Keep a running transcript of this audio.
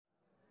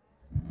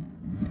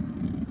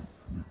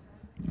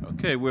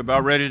Okay, we're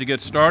about ready to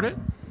get started.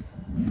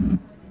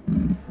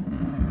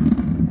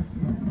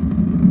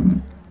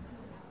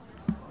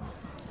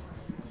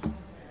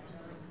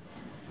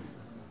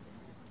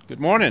 Good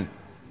morning.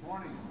 Good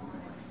morning.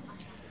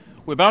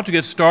 We're about to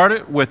get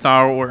started with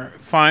our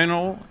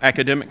final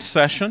academic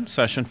session,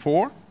 session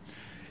 4.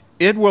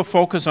 It will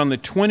focus on the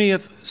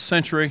 20th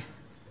century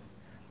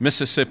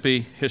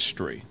Mississippi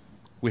history.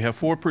 We have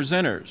 4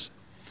 presenters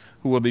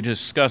who will be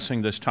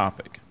discussing this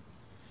topic.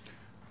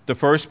 The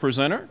first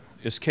presenter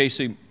is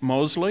Kasey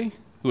Mosley,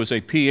 who is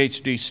a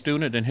PhD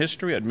student in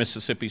history at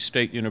Mississippi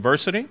State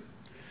University.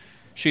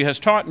 She has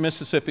taught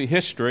Mississippi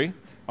history,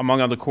 among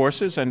other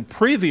courses, and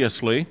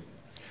previously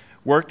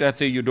worked at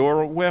the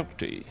Eudora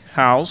Welty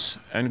House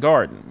and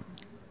Garden.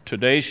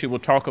 Today she will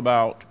talk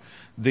about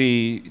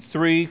the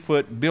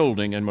Threefoot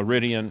building in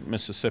Meridian,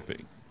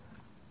 Mississippi.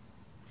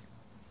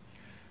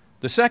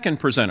 The second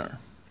presenter,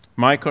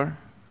 Micah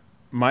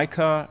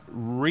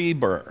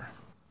Reuber,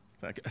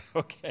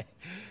 okay,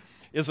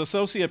 is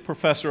Associate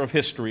Professor of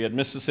History at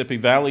Mississippi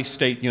Valley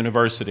State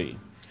University,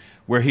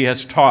 where he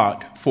has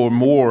taught for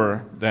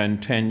more than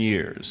 10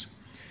 years.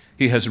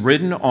 He has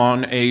written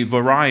on a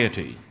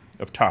variety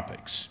of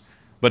topics,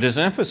 but his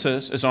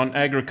emphasis is on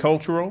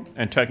agricultural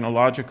and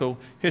technological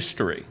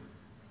history.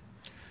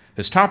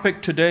 His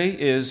topic today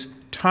is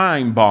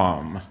time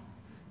bomb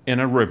in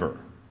a river,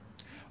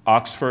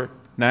 Oxford,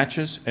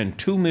 Natchez, and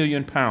 2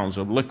 million pounds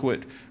of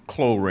liquid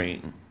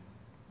chlorine.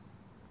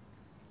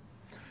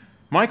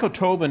 Michael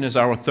Tobin is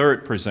our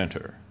third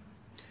presenter.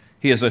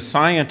 He is a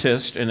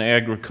scientist in the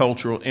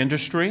agricultural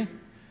industry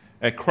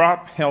at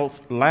Crop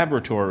Health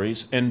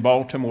Laboratories in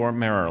Baltimore,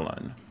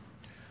 Maryland.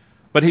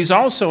 But he's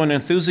also an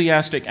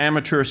enthusiastic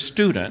amateur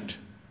student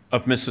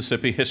of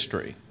Mississippi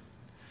history.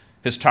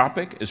 His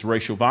topic is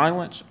racial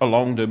violence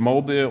along the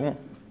Mobile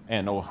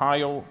and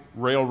Ohio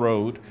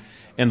Railroad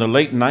in the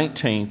late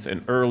 19th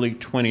and early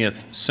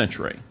 20th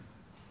century.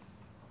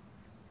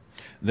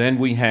 Then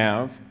we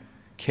have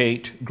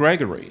Kate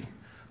Gregory,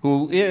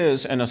 who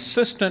is an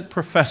assistant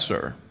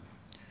professor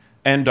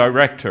and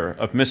director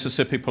of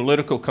Mississippi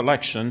Political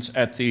Collections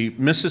at the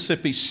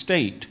Mississippi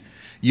State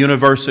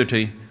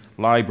University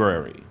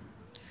Library.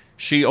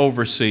 She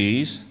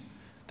oversees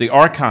the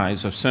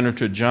archives of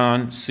Senator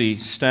John C.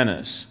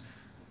 Stennis,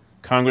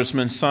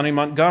 Congressman Sonny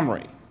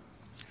Montgomery,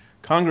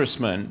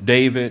 Congressman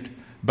David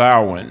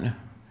Bowen,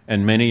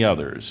 and many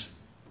others.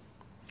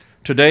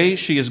 Today,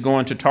 she is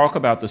going to talk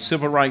about the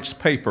civil rights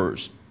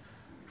papers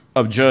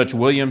of Judge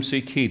William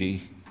C.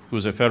 Keedy, who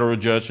was a federal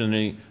judge in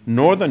the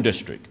Northern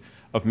District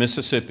of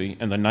Mississippi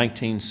in the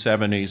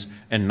 1970s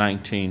and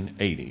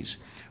 1980s.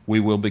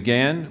 We will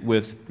begin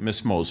with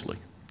Ms. Mosley.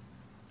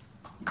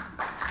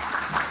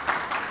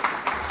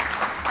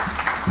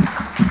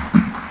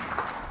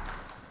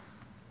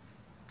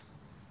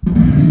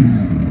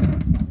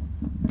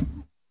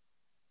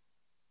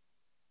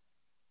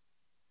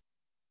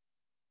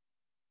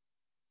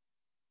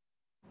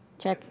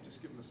 Check.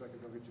 Just give them a second,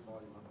 they'll get your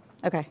volume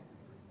up. Okay.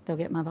 They'll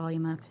get my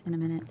volume up in a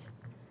minute.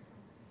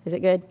 Is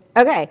it good?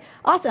 Okay,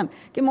 awesome.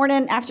 Good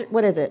morning,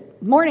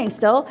 morning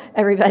still,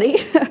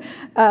 everybody.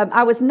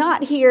 I was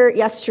not here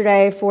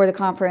yesterday for the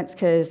conference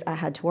because I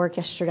had to work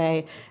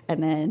yesterday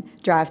and then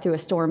drive through a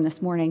storm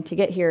this morning to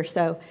get here,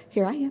 so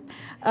here I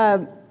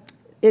am.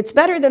 It's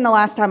better than the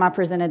last time I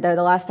presented, though.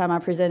 The last time I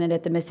presented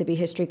at the Mississippi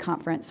History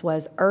Conference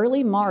was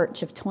early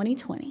March of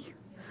 2020.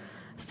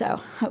 So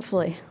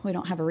hopefully we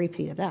don't have a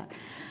repeat of that.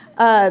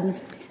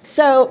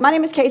 So my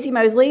name is Kasey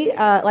Mosley.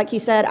 Like he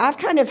said, I've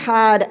kind of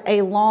had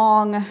a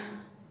long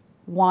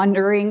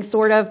wandering,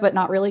 sort of, but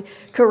not really,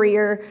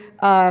 career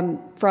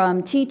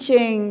from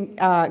teaching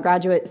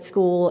graduate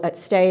school at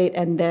State,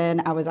 and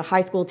then I was a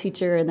high school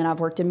teacher, and then I've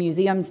worked in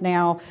museums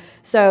now.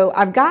 So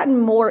I've gotten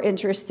more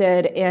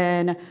interested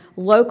in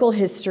local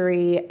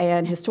history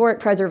and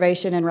historic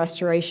preservation and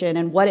restoration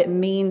and what it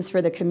means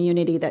for the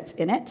community that's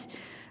in it.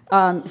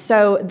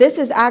 So this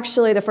is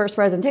actually the first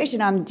presentation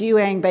I'm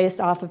doing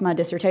based off of my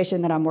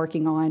dissertation that I'm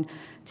working on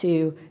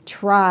to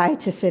try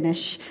to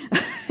finish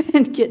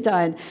and get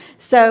done.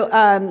 So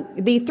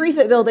the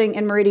Threefoot building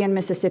in Meridian,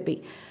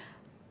 Mississippi.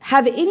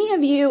 Have any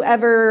of you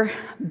ever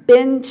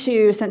been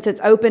to, since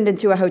it's opened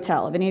into a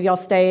hotel, have any of y'all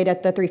stayed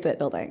at the Threefoot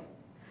building?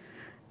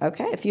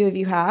 Okay, a few of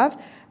you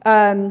have.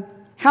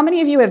 How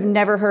many of you have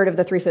never heard of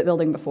the Threefoot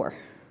building before?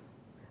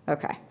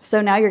 Okay, so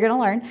now you're going to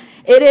learn.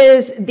 It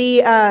is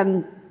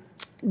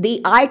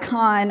the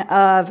icon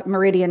of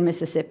Meridian,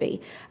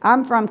 Mississippi.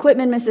 I'm from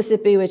Quitman,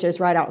 Mississippi, which is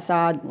right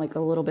outside, like a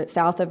little bit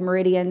south of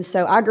Meridian.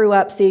 So I grew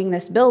up seeing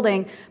this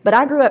building, but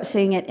I grew up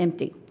seeing it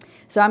empty.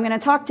 So I'm going to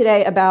talk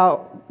today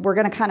about, we're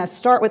going to kind of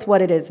start with what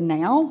it is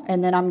now,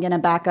 and then I'm going to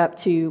back up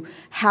to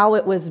how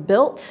it was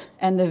built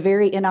and the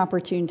very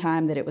inopportune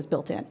time that it was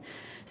built in.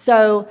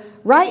 So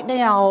right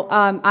now,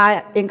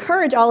 I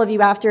encourage all of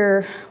you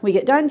after we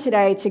get done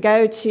today to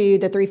go to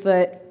the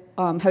Threefoot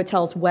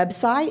Hotel's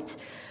website.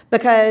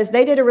 because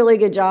they did a really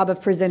good job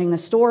of presenting the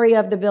story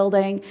of the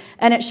building,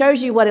 and it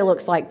shows you what it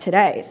looks like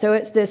today. So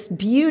it's this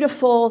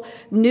beautiful,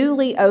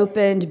 newly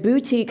opened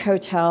boutique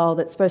hotel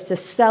that's supposed to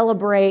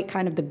celebrate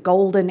kind of the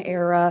golden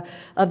era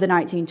of the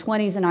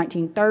 1920s and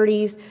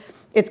 1930s.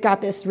 It's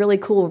got this really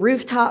cool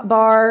rooftop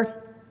bar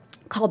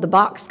called the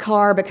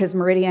Boxcar because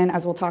Meridian,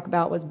 as we'll talk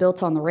about, was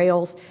built on the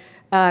rails.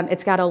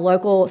 It's got a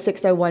local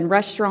 601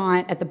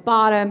 restaurant at the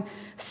bottom,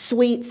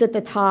 suites at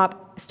the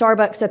top,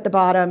 Starbucks at the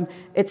bottom.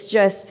 It's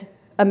just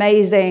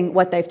amazing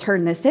what they've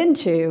turned this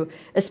into,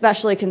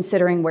 especially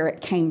considering where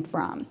it came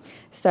from.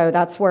 So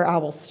that's where I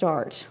will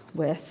start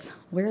with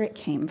where it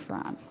came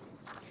from.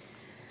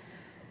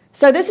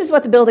 So this is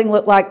what the building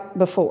looked like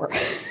before.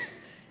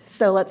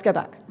 So let's go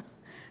back.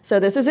 So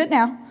this is it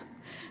now.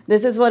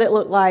 This is what it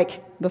looked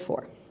like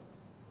before.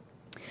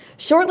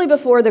 Shortly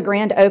before the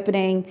grand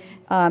opening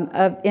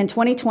in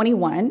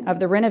 2021 of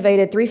the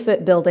renovated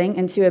Threefoot building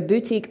into a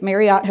boutique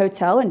Marriott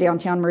hotel in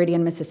downtown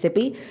Meridian,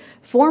 Mississippi,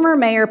 former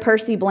Mayor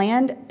Percy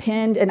Bland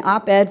penned an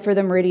op-ed for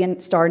the Meridian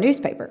Star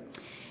newspaper.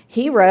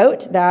 He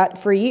wrote that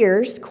for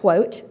years,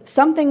 quote,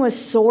 "Something was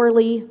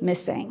sorely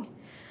missing.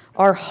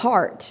 Our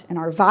heart and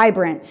our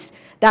vibrance,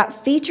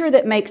 that feature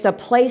that makes a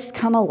place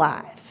come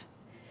alive."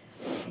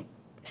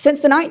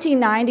 Since the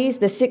 1990s,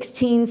 the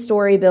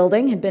 16-story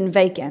building had been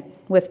vacant,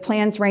 with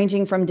plans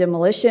ranging from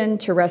demolition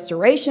to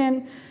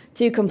restoration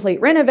to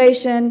complete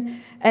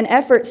renovation, and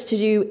efforts to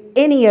do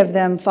any of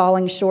them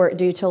falling short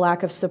due to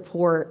lack of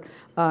support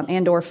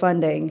and or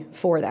funding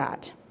for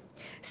that.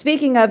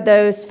 Speaking of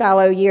those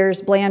fallow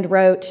years, Bland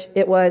wrote,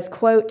 it was,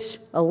 quote,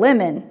 "a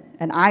lemon,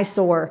 an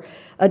eyesore,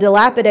 a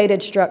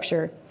dilapidated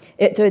structure.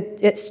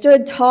 It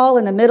stood tall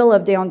in the middle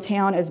of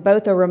downtown as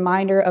both a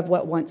reminder of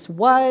what once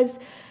was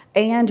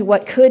and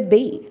what could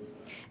be.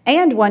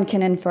 And one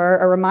can infer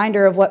a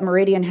reminder of what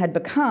Meridian had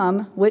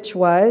become, which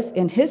was,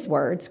 in his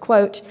words,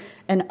 quote,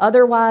 "an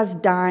otherwise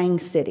dying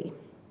city."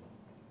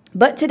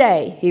 But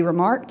today," he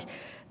remarked,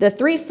 "the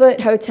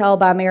Threefoot Hotel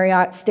by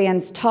Marriott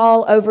stands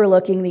tall,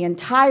 overlooking the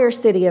entire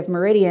city of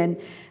Meridian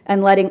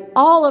and letting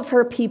all of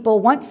her people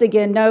once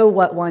again know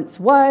what once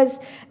was,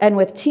 and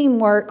with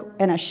teamwork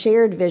and a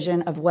shared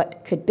vision of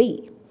what could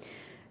be."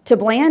 To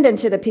Bland and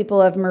to the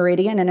people of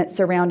Meridian and its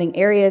surrounding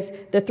areas,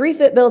 the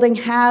Threefoot building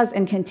has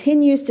and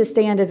continues to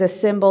stand as a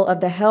symbol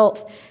of the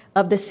health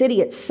of the city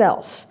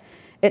itself.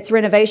 Its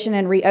renovation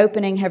and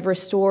reopening have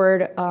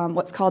restored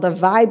what's called a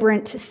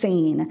vibrant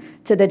scene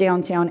to the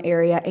downtown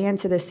area and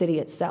to the city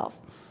itself.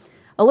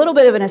 A little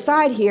bit of an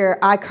aside here,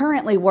 I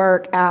currently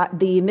work at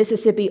the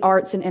Mississippi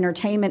Arts and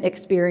Entertainment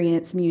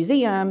Experience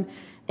Museum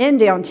in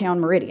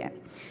downtown Meridian.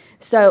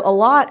 So a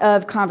lot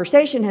of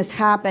conversation has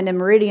happened in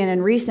Meridian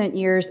in recent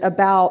years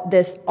about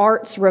this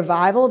arts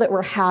revival that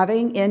we're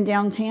having in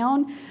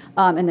downtown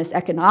and this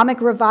economic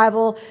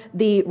revival.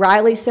 The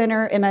Riley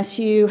Center,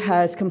 MSU,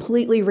 has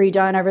completely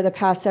redone over the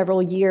past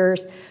several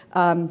years.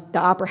 The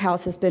Opera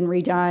House has been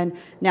redone.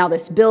 Now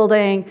this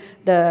building,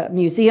 the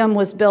museum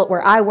was built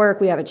where I work.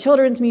 We have a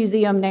children's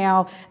museum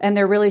now, and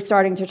they're really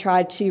starting to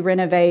try to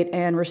renovate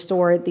and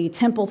restore the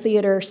Temple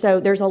Theater. So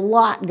there's a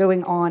lot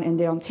going on in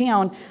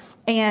downtown.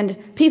 And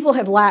people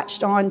have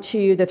latched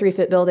onto the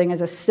Threefoot building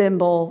as a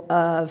symbol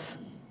of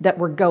that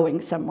we're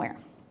going somewhere.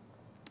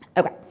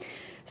 Okay,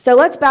 so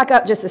let's back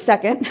up just a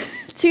second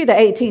to the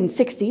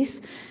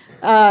 1860s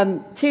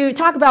to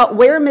talk about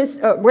where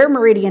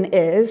Meridian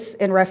is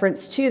in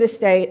reference to the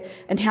state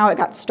and how it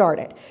got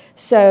started.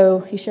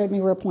 So he showed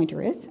me where a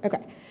pointer is.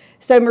 Okay,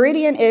 so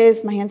Meridian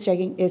is, my hand's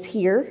shaking, is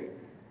here.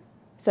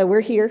 So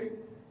we're here,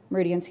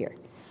 Meridian's here.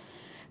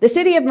 The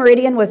city of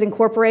Meridian was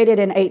incorporated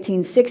in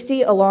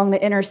 1860 along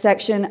the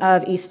intersection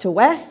of east to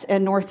west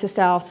and north to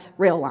south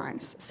rail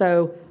lines.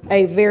 So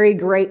a very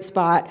great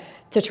spot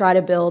to try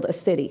to build a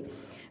city.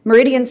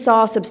 Meridian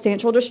saw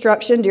substantial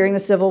destruction during the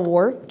Civil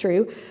War,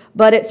 true,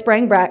 but it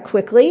sprang back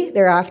quickly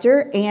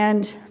thereafter,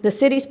 and the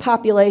city's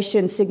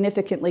population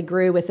significantly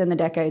grew within the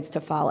decades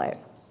to follow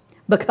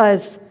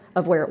because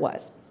of where it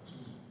was.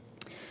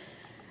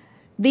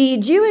 The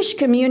Jewish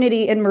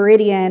community in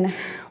Meridian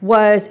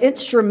was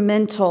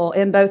instrumental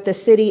in both the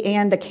city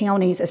and the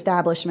county's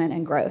establishment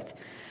and growth.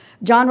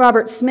 John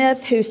Robert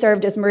Smith, who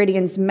served as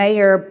Meridian's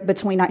mayor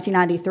between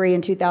 1993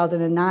 and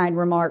 2009,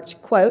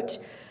 remarked, quote,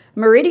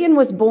 "Meridian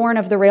was born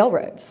of the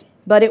railroads,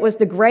 but it was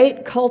the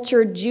great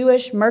cultured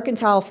Jewish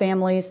mercantile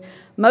families,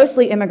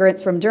 mostly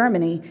immigrants from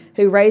Germany,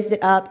 who raised it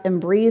up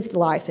and breathed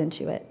life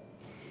into it.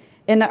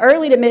 In the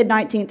early to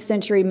mid-19th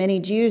century, many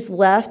Jews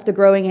left the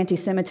growing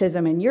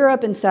anti-Semitism in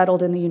Europe and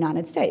settled in the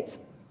United States.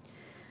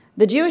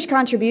 The Jewish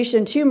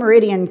contribution to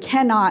Meridian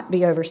cannot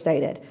be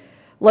overstated.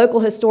 Local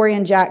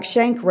historian Jack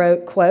Schenck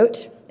wrote,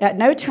 quote, "At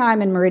no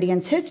time in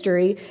Meridian's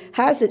history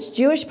has its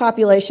Jewish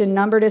population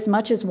numbered as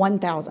much as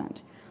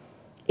 1,000.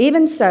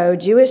 Even so,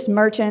 Jewish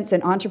merchants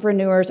and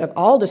entrepreneurs of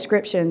all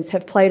descriptions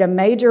have played a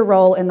major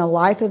role in the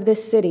life of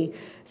this city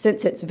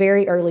since its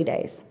very early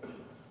days.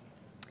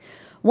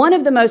 One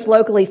of the most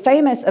locally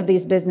famous of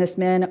these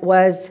businessmen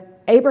was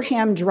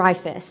Abraham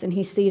Dreyfus, and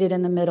he's seated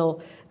in the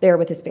middle there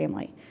with his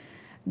family.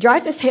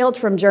 Dreyfus hailed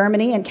from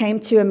Germany and came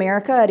to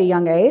America at a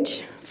young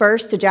age,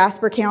 first to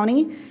Jasper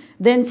County,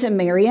 then to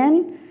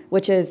Meridian,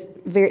 which is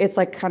it's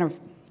like kind of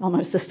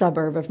almost a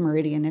suburb of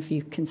Meridian if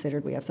you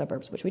considered we have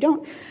suburbs, which we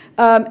don't.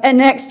 And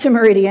next to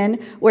Meridian,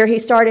 where he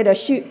started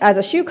as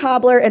a shoe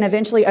cobbler and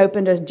eventually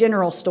opened a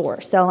general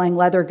store selling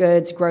leather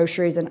goods,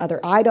 groceries, and other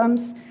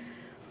items.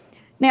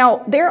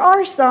 Now, there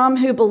are some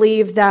who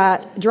believe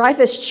that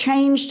Dreyfus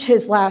changed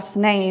his last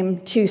name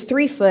to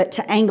Threefoot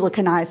to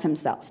Anglicanize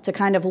himself, to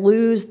kind of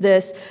lose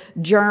this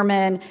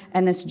German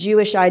and this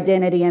Jewish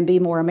identity and be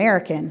more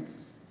American.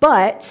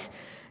 But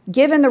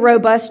given the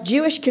robust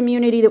Jewish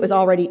community that was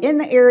already in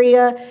the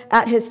area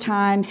at his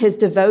time, his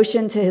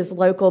devotion to his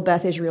local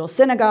Beth Israel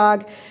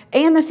synagogue,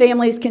 and the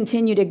family's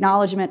continued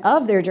acknowledgement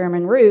of their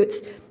German roots,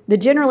 the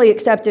generally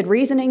accepted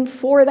reasoning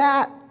for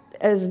that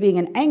as being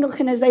an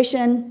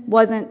Anglicanization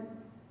wasn't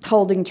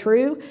holding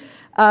true.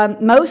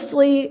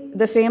 Mostly,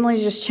 the family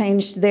just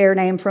changed their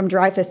name from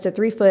Dreyfus to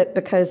Threefoot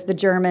because the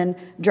German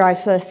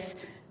Dreyfus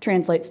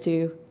translates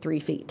to 3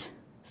 feet.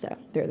 So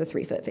they're the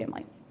Threefoot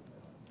family.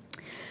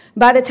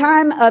 By the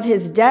time of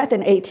his death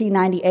in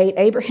 1898,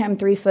 Abraham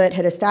Threefoot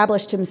had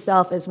established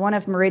himself as one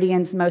of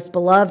Meridian's most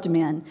beloved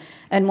men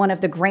and one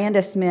of the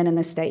grandest men in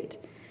the state.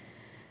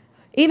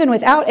 Even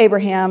without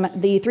Abraham,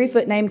 the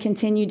Threefoot name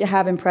continued to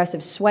have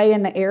impressive sway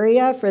in the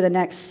area for the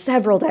next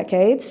several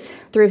decades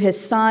through his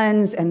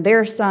sons and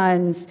their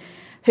sons,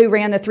 who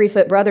ran the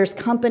Threefoot Brothers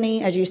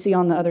Company, as you see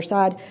on the other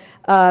side,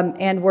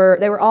 and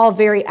they were all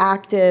very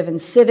active in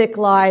civic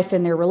life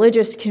in their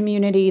religious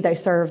community. They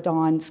served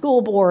on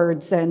school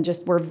boards and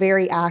just were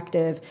very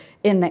active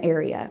in the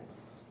area.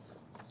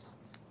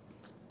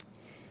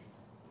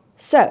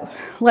 So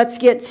let's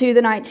get to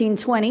the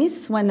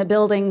 1920s when the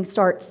building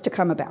starts to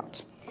come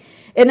about.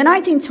 In the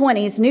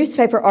 1920s,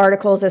 newspaper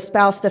articles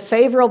espoused the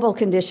favorable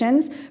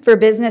conditions for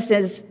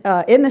businesses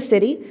in the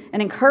city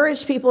and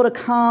encouraged people to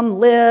come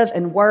live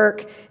and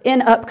work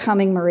in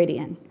upcoming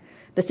Meridian.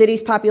 The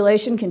city's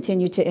population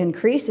continued to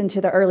increase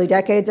into the early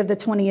decades of the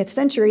 20th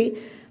century.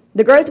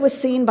 The growth was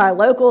seen by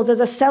locals as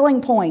a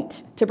selling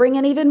point to bring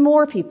in even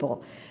more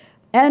people,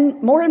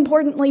 and more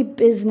importantly,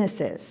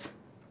 businesses.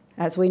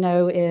 As we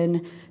know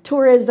in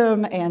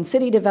tourism and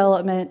city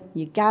development,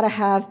 you gotta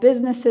have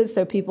businesses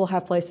so people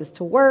have places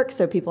to work,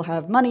 so people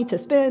have money to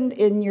spend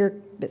in your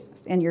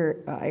business, in your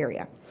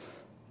area.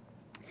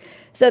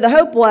 So the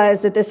hope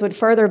was that this would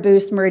further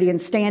boost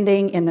Meridian's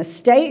standing in the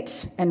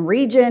state and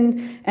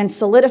region and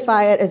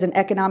solidify it as an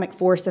economic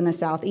force in the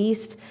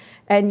Southeast.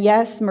 And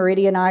yes,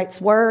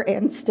 Meridianites were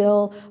and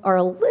still are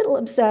a little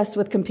obsessed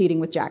with competing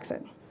with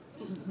Jackson.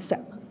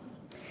 So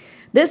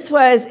this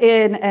was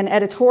in an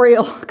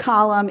editorial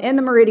column in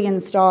the Meridian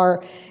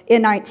Star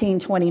in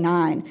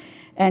 1929.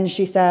 And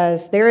she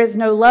says, "There is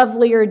no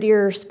lovelier,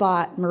 dearer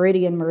spot,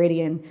 Meridian,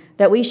 Meridian,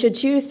 that we should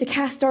choose to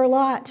cast our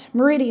lot.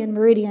 Meridian,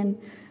 Meridian,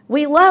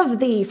 we love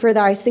thee for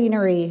thy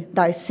scenery,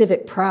 thy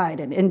civic pride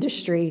and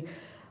industry.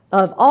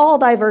 Of all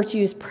thy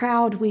virtues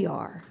proud we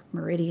are,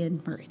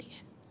 Meridian, Meridian."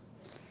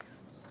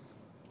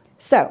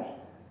 So,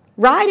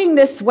 riding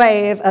this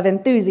wave of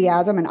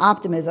enthusiasm and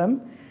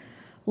optimism,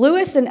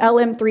 Lewis and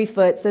L.M.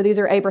 Threefoot, so these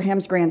are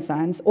Abraham's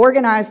grandsons,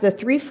 organized the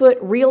Threefoot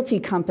Realty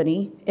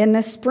Company in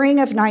the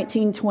spring of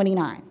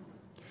 1929.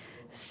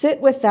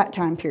 Sit with that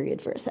time period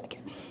for a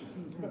second.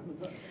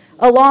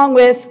 Along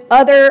with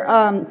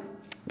other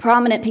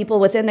prominent people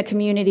within the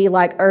community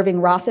like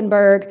Irving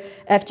Rothenberg,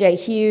 F.J.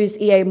 Hughes,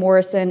 E.A.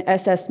 Morrison,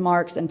 S.S.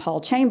 Marks, and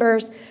Paul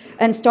Chambers,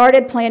 and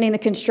started planning the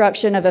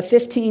construction of a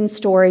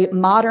 15-story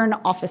modern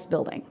office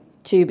building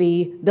to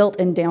be built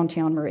in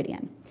downtown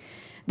Meridian.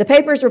 The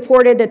papers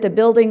reported that the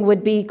building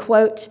would be,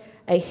 quote,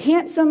 "a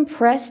handsome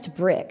pressed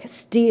brick,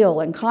 steel,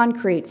 and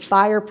concrete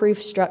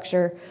fireproof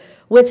structure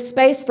with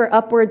space for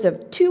upwards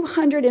of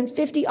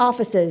 250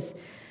 offices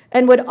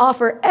and would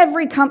offer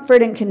every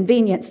comfort and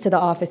convenience to the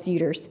office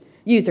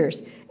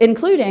users,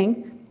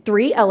 including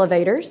 3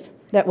 elevators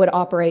that would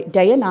operate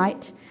day and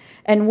night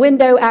and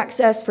window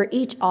access for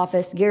each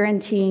office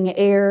guaranteeing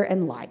air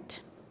and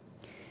light."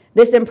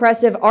 This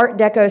impressive Art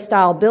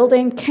Deco-style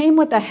building came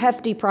with a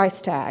hefty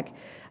price tag,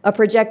 a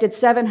projected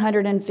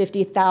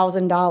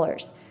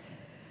 $750,000.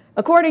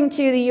 According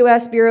to the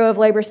U.S. Bureau of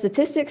Labor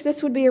Statistics,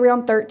 this would be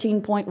around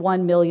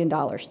 $13.1 million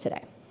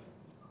today.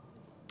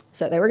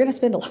 So they were going to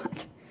spend a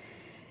lot.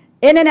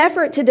 In an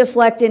effort to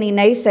deflect any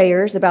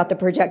naysayers about the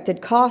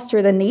projected cost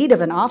or the need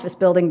of an office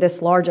building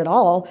this large at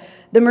all,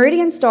 the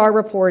Meridian Star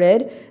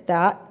reported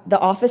that the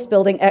office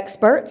building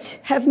experts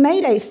have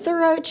made a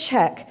thorough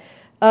check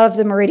of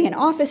the Meridian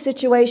office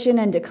situation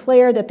and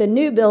declare that the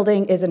new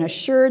building is an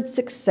assured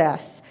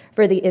success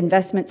for the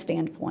investment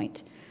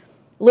standpoint.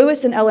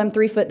 Lewis and L.M.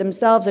 Threefoot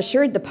themselves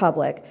assured the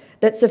public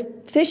that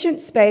sufficient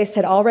space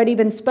had already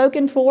been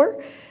spoken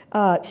for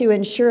to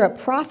ensure a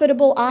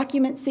profitable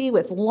occupancy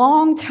with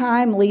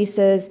long-time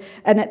leases,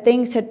 and that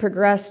things had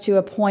progressed to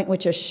a point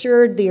which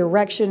assured the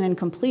erection and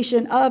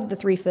completion of the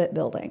Threefoot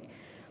building.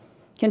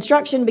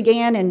 Construction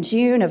began in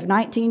June of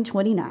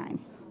 1929,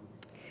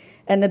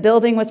 and the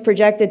building was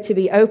projected to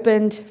be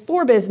opened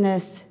for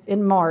business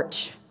in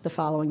March the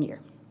following year.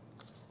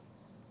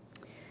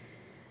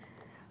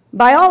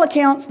 By all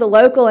accounts, the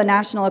local and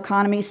national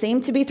economy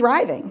seemed to be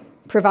thriving,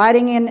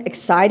 providing an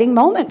exciting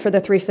moment for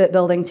the Threefoot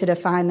building to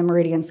define the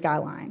Meridian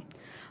skyline.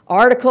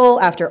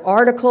 Article after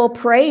article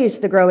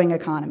praised the growing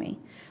economy,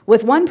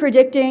 with one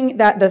predicting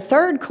that the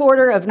third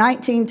quarter of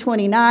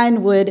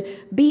 1929 would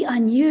be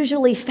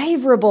unusually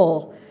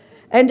favorable,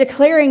 and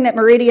declaring that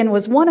Meridian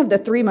was one of the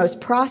 3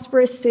 most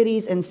prosperous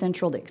cities in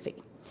central Dixie.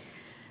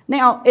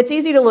 Now, it's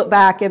easy to look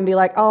back and be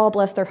like, oh,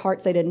 bless their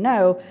hearts, they didn't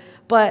know.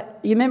 But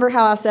you remember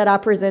how I said I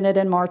presented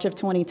in March of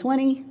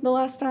 2020 the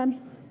last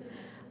time?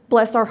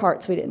 Bless our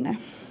hearts, we didn't know.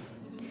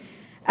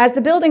 As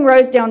the building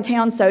rose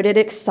downtown, so did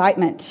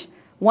excitement.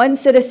 One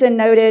citizen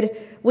noted,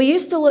 "We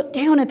used to look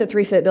down at the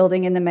Threefoot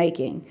building in the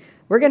making.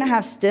 We're going to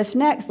have stiff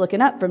necks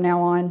looking up from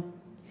now on."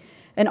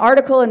 An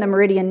article in the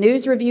Meridian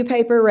News Review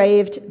paper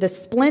raved, "The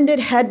splendid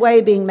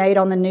headway being made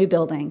on the new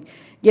building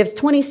gives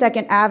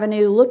 22nd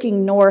Avenue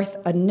looking north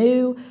a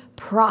new,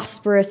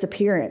 prosperous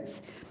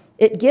appearance.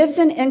 It gives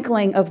an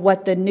inkling of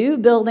what the new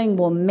building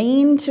will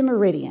mean to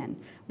Meridian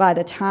by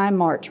the time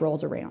March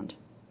rolls around."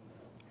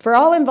 For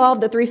all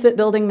involved, the Threefoot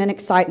building meant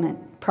excitement,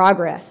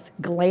 progress,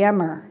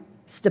 glamour,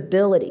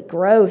 stability,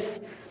 growth.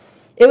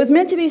 It was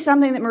meant to be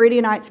something that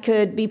Meridianites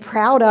could be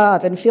proud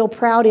of and feel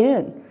proud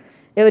in.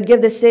 It would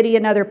give the city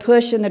another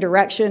push in the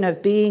direction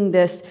of being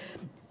this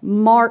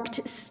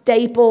marked,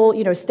 stable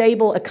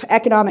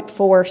economic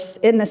force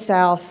in the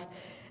South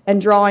and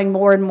drawing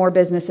more and more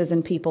businesses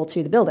and people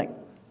to the building.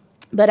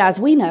 But as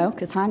we know,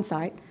 because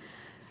hindsight,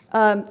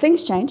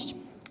 things changed.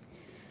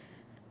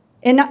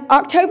 In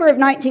October of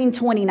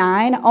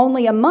 1929,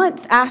 only a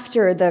month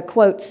after the,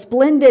 quote,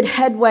 splendid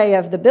headway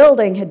of the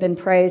building had been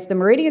praised, the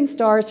Meridian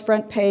Star's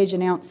front page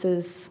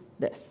announces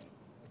this: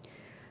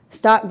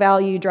 stock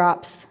value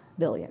drops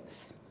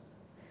billions.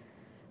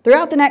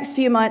 Throughout the next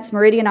few months,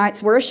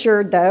 Meridianites were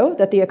assured, though,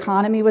 that the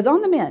economy was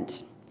on the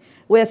mend,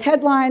 with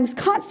headlines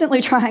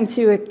constantly trying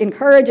to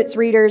encourage its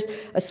readers,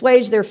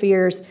 assuage their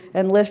fears,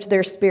 and lift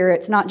their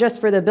spirits, not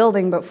just for the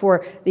building, but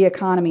for the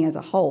economy as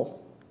a whole.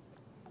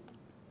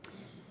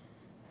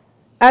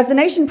 As the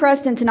nation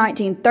pressed into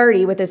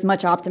 1930 with as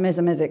much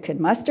optimism as it could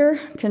muster,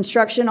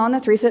 construction on the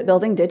Threefoot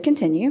building did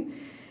continue.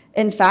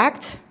 In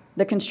fact,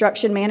 the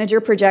construction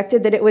manager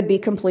projected that it would be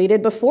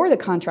completed before the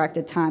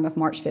contracted time of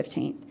March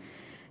 15th.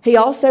 He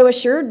also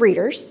assured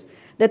readers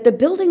that the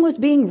building was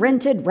being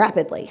rented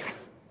rapidly,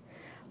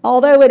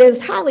 although it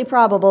is highly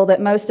probable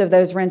that most of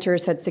those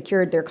renters had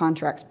secured their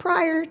contracts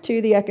prior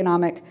to the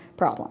economic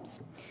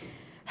problems.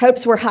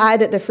 Hopes were high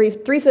that the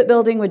Threefoot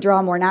building would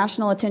draw more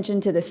national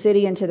attention to the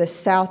city and to the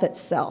South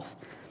itself.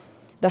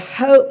 The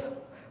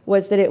hope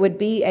was that it would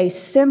be a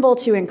symbol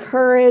to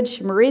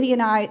encourage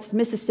Meridianites,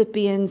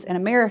 Mississippians, and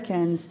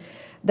Americans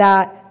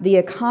that the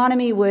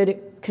economy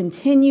would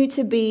continue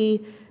to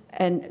be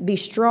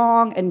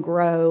strong and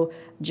grow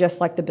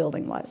just like the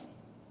building was.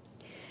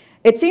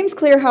 It seems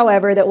clear,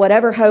 however, that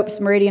whatever hopes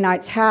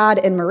Meridianites had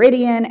in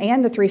Meridian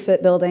and the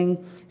Threefoot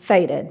building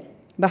faded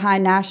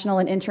behind national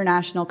and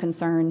international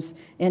concerns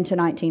into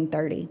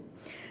 1930.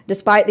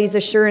 Despite these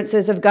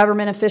assurances of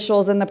government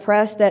officials and the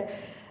press that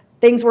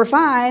things were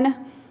fine,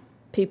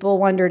 people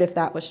wondered if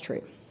that was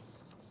true.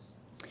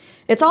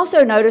 It's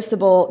also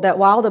noticeable that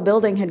while the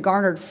building had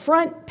garnered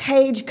front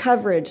page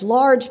coverage,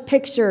 large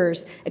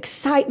pictures,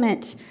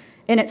 excitement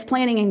in its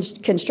planning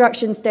and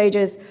construction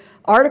stages,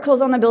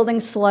 articles on the building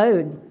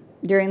slowed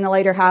during the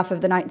later half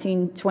of the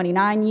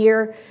 1929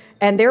 year,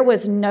 and there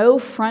was no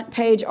front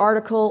page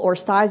article or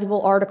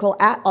sizable article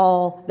at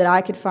all that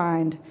I could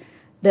find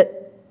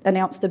that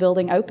announced the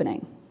building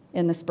opening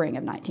in the spring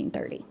of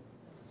 1930.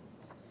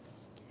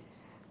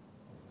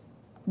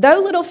 Though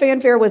little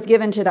fanfare was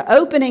given to the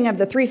opening of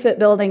the Threefoot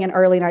building in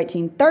early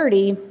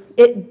 1930,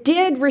 it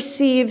did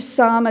receive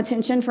some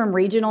attention from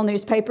regional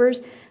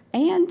newspapers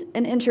and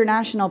an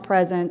international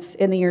presence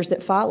in the years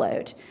that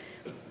followed.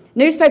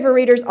 Newspaper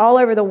readers all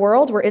over the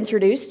world were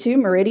introduced to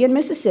Meridian,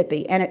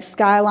 Mississippi, and its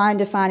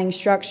skyline-defining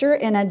structure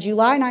in a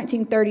July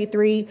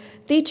 1933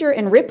 feature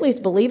in Ripley's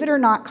Believe It or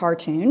Not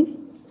cartoon.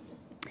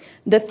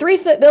 "The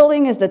Threefoot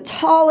building is the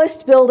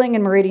tallest building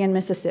in Meridian,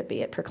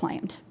 Mississippi," it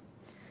proclaimed.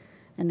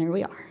 And there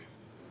we are.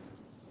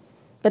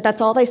 But that's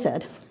all they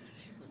said.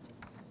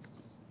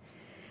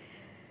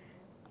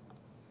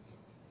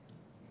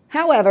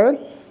 However,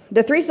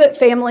 the Threefoot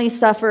family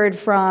suffered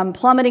from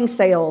plummeting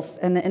sales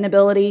and the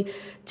inability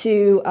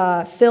to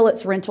fill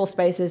its rental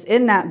spaces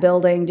in that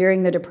building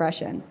during the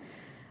Depression.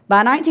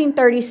 By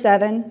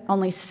 1937,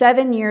 only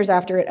 7 years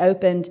after it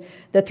opened,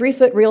 the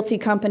Threefoot Realty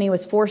Company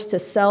was forced to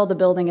sell the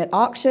building at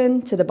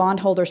auction to the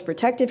Bondholders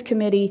Protective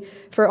Committee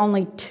for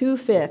only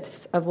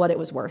 2/5 of what it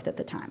was worth at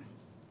the time.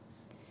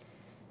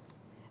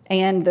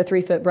 And the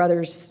Threefoot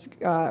Brothers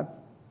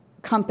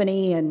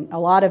Company and a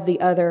lot of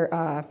the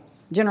other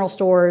general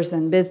stores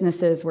and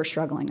businesses were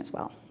struggling as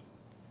well.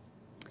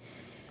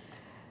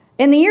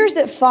 In the years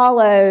that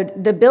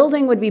followed, the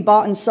building would be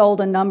bought and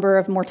sold a number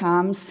of more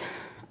times,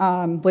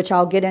 which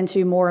I'll get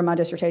into more in my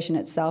dissertation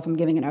itself. I'm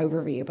giving an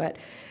overview, but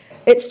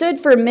it stood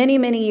for many,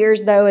 many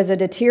years, though, as a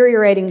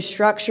deteriorating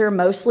structure,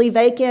 mostly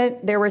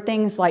vacant. There were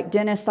things like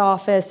dentist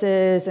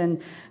offices and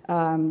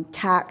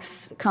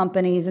tax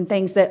companies and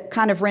things that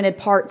kind of rented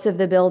parts of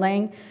the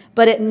building,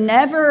 but it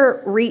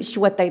never reached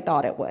what they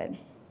thought it would.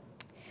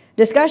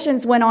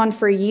 Discussions went on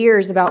for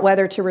years about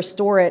whether to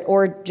restore it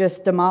or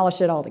just demolish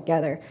it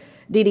altogether.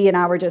 Dee Dee and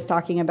I were just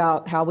talking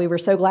about how we were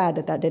so glad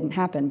that that didn't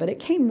happen, but it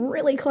came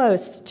really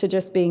close to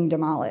just being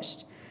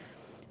demolished.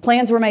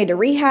 Plans were made to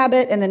rehab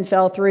it and then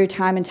fell through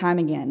time and time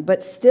again,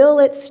 but still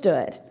it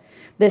stood.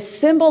 This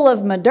symbol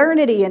of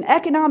modernity and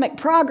economic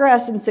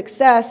progress and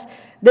success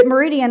that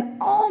Meridian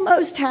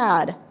almost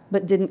had,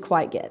 but didn't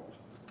quite get.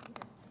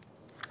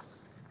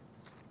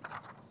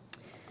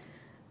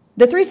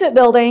 The Threefoot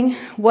building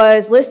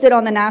was listed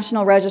on the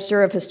National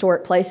Register of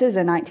Historic Places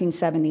in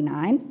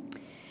 1979.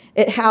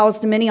 It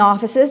housed many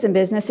offices and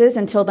businesses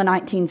until the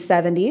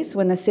 1970s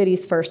when the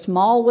city's first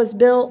mall was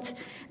built,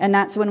 and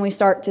that's when we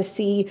start to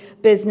see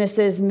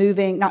businesses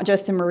moving, not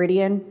just in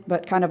Meridian,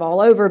 but kind of all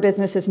over,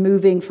 businesses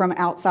moving from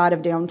outside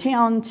of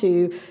downtown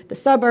to the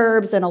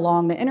suburbs and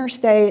along the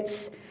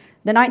interstates.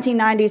 The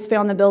 1990s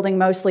found the building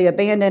mostly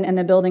abandoned, and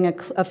the building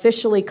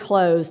officially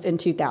closed in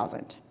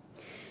 2000.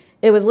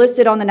 It was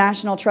listed on the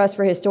National Trust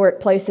for Historic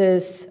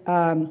Places,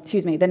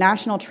 the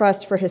National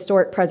Trust for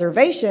Historic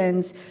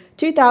Preservation's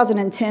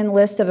 2010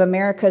 list of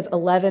America's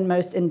 11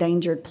 most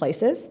endangered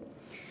places.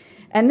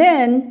 And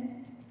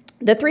then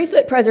the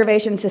Threefoot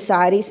Preservation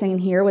Society, seen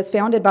here, was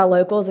founded by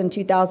locals in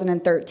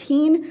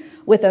 2013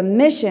 with a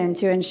mission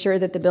to ensure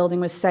that the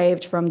building was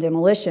saved from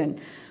demolition,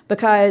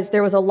 because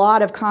there was a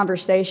lot of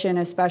conversation,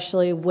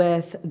 especially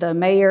with the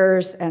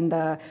mayors and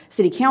the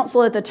city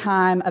council at the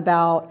time,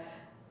 about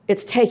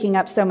it's taking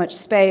up so much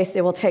space,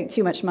 it will take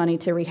too much money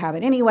to rehab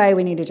it anyway,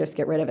 we need to just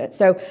get rid of it.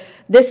 So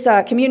this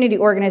community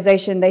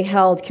organization, they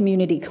held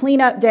community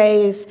cleanup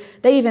days,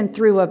 they even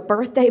threw a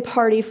birthday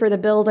party for the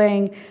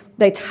building,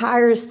 they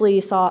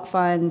tirelessly sought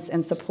funds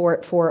and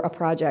support for a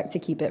project to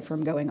keep it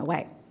from going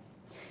away.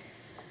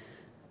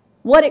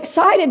 What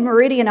excited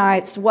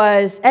Meridianites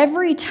was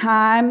every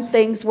time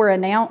things were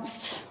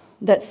announced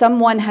that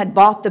someone had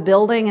bought the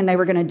building and they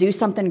were going to do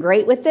something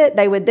great with it,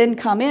 they would then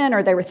come in,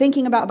 or they were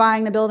thinking about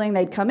buying the building,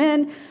 they'd come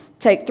in,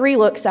 take 3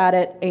 looks at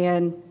it,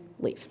 and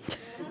leave.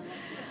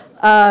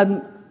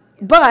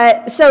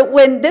 But so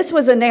when this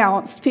was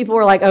announced, people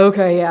were like,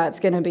 okay, yeah, it's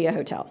going to be a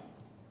hotel.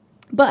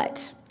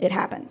 But it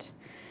happened.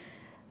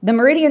 The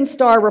Meridian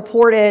Star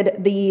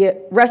reported the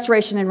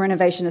restoration and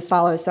renovation as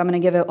follows, so I'm going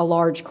to give a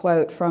large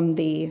quote from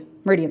the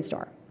Meridian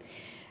Star.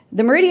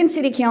 The Meridian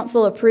City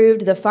Council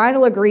approved the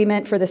final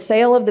agreement for the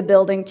sale of the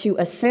building to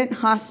Ascent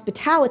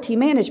Hospitality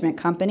Management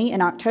Company in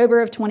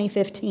October of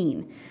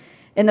 2015.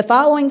 In the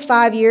following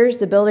 5 years,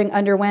 the building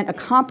underwent a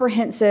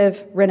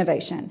comprehensive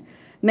renovation.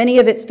 Many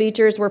of its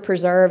features were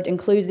preserved,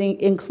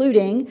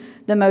 including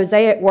the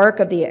mosaic work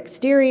of the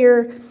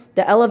exterior,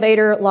 the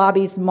elevator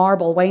lobby's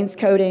marble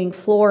wainscoting,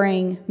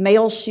 flooring,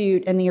 mail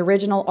chute, and the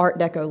original Art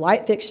Deco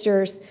light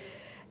fixtures.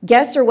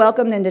 Guests are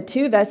welcomed into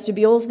 2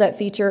 vestibules that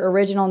feature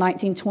original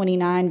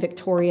 1929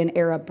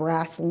 Victorian-era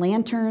brass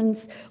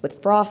lanterns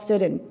with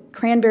frosted and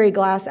cranberry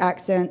glass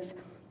accents.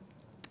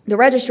 The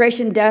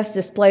registration desk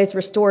displays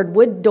restored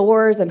wood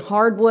doors and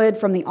hardwood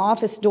from the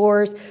office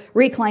doors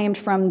reclaimed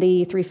from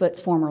the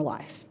Threefoot's former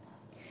life.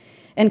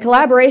 In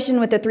collaboration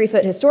with the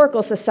Threefoot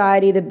Historical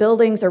Society, the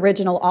building's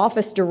original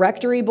office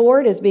directory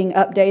board is being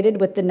updated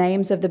with the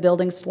names of the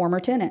building's former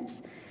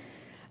tenants.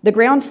 The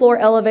ground floor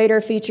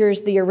elevator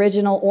features the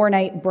original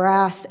ornate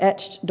brass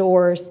etched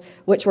doors,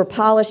 which were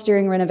polished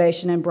during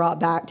renovation and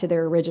brought back to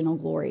their original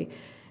glory.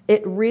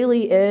 It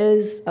really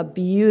is a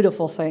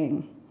beautiful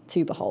thing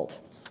to behold.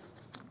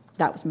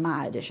 That was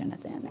my addition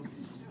at the end there.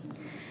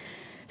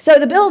 So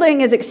the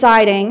building is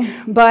exciting,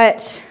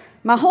 but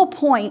my whole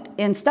point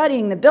in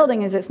studying the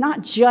building is it's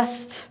not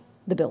just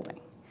the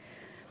building.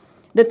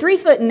 The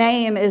Threefoot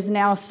name is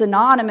now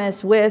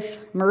synonymous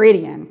with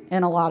Meridian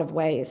in a lot of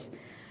ways.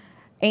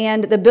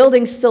 And the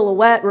building's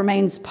silhouette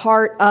remains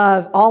part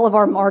of all of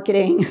our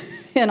marketing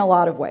in a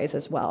lot of ways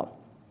as well.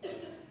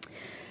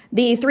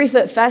 The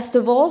Threefoot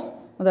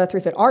Festival, the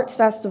Threefoot Arts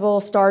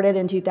Festival, started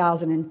in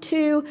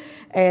 2002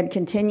 and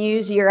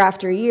continues year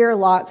after year.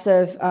 Lots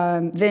of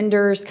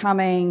vendors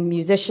coming,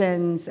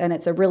 musicians, and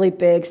it's a really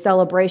big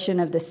celebration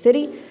of the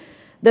city.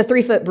 The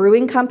Threefoot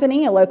Brewing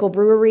Company, a local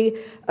brewery,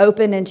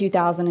 opened in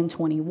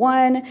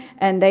 2021,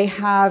 and they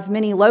have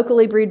many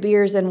locally brewed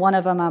beers, and one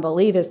of them, I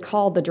believe, is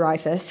called the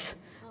Dreyfus.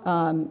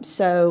 I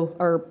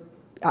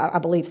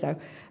believe so.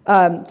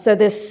 So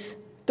this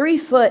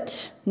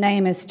Threefoot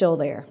name is still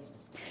there.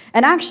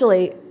 And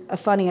actually, a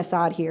funny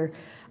aside here,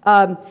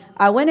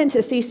 I went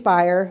into C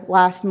Spire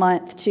last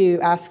month to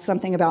ask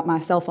something about my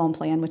cell phone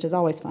plan, which is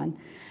always fun.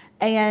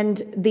 And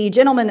the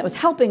gentleman that was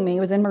helping me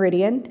was in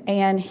Meridian,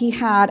 and he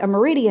had a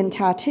Meridian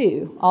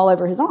tattoo all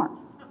over his arm.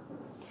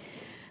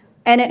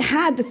 And it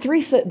had the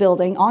Threefoot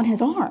building on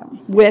his arm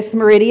with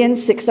Meridian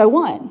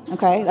 601.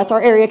 Okay, that's our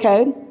area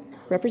code,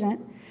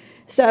 represent.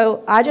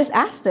 So I just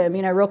asked him,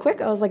 real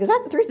quick. I was like, is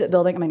that the Threefoot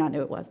building? I mean, I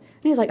knew it was.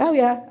 And he was like, oh,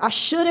 yeah. I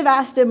should have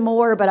asked him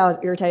more, but I was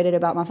irritated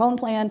about my phone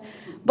plan.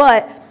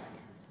 But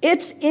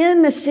It's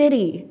in the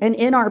city and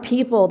in our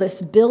people,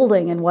 this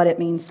building and what it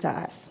means to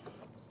us.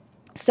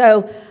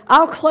 So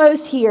I'll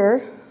close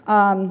here,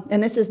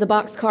 and this is the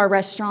Boxcar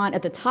Restaurant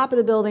at the top of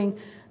the building.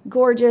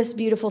 Gorgeous,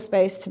 beautiful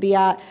space to be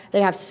at.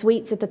 They have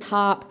suites at the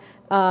top,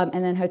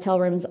 and then hotel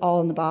rooms all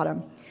on the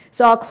bottom.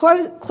 So I'll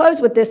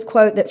close with this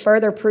quote that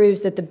further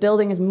proves that the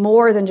building is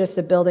more than just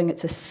a building.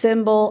 It's a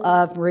symbol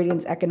of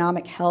Meridian's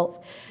economic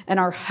health and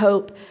our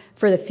hope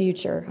for the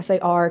future. I say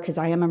our because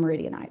I am a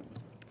Meridianite.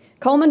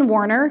 Coleman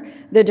Warner,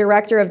 the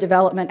director of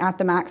development at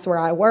the Max where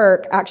I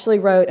work, actually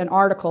wrote an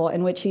article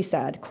in which he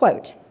said,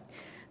 quote,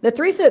 "The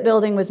Threefoot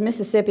building was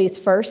Mississippi's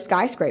first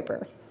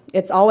skyscraper.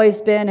 It's always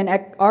been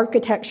an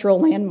architectural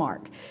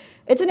landmark.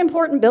 It's an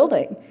important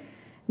building.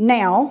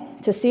 Now,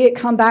 to see it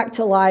come back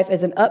to life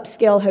as an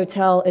upscale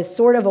hotel is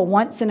sort of a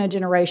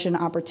once-in-a-generation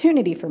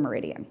opportunity for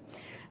Meridian.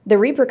 The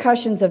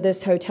repercussions of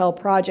this hotel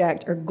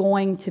project are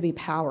going to be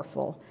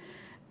powerful."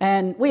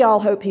 And we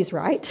all hope he's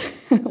right.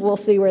 We'll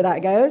see where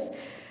that goes.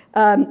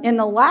 In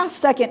the last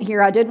second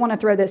here, I did want to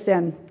throw this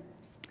in.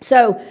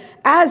 So,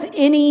 as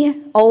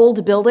any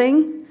old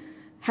building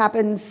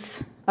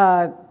happens,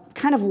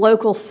 kind of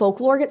local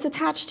folklore gets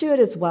attached to it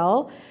as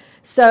well.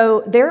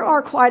 So there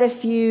are quite a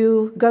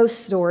few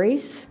ghost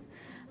stories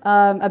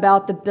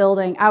about the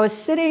building. I was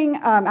sitting,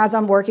 as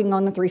I'm working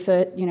on the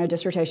Threefoot,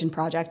 dissertation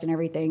project and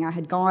everything, I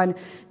had gone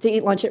to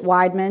eat lunch at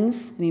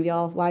Weidman's. Any of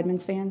y'all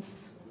Weidman's fans?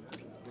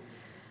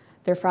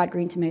 They're fried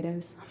green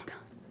tomatoes. Oh my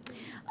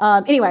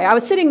God. Anyway, I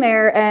was sitting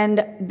there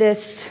and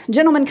this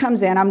gentleman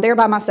comes in. I'm there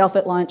by myself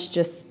at lunch,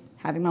 just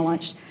having my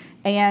lunch.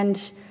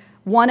 And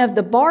one of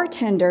the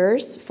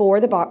bartenders for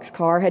the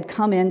Boxcar had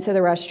come into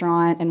the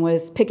restaurant and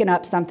was picking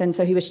up something,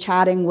 so he was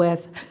chatting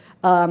with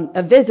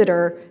a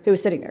visitor who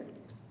was sitting there.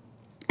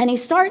 And he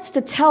starts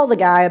to tell the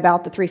guy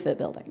about the Threefoot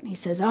building. He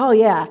says, "Oh,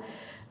 yeah,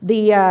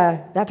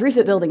 that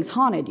Threefoot building's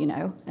haunted,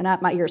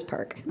 And my ears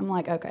perk. I'm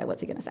like, okay,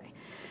 what's he going to say?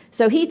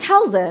 So he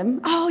tells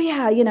him, "Oh,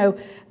 yeah,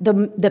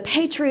 the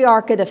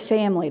patriarch of the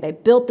family, they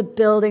built the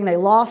building, they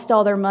lost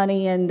all their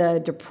money in the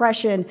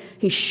Depression.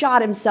 He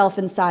shot himself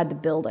inside the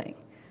building.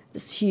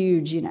 This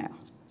huge, and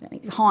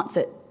he haunts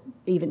it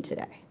even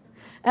today."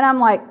 And I'm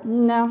like,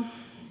 no.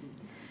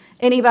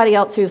 Anybody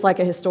else who's like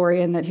a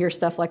historian that hears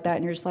stuff like that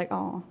and you're just like,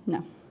 oh,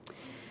 no.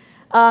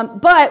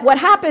 But what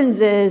happens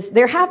is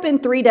there have been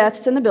 3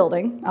 deaths in the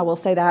building, I will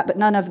say that, but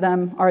none of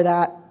them are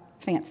that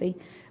fancy.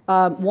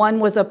 One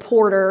was a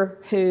porter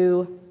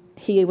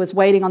he was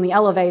waiting on the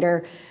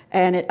elevator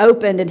and it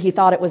opened and he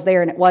thought it was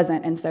there and it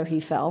wasn't, and so he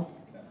fell.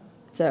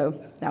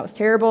 So that was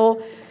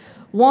terrible.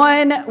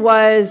 One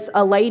was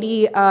a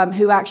lady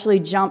who actually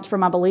jumped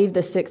from, I believe,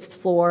 the 6th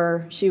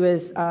floor. She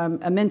was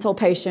a mental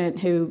patient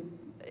who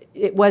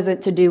it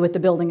wasn't to do with the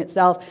building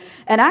itself.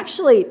 And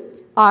actually,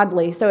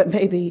 oddly, so it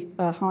may be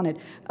haunted,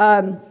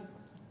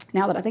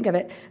 now that I think of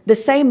it, the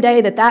same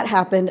day that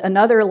happened,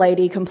 another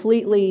lady,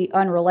 completely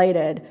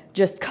unrelated,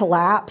 just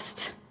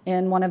collapsed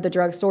in one of the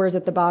drugstores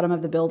at the bottom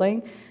of the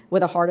building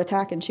with a heart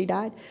attack, and she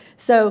died.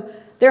 So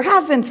there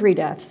have been 3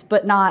 deaths,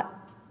 but not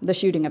the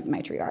shooting of the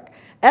matriarch.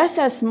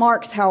 S.S.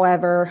 Marks,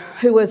 however,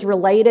 who was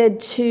related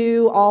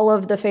to all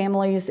of the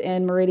families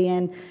in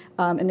Meridian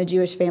and the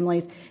Jewish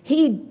families,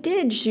 he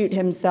did shoot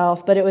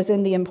himself, but it was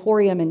in the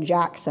Emporium in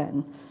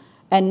Jackson.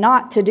 And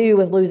not to do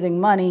with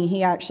losing money,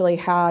 he actually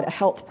had a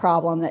health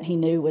problem that he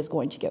knew was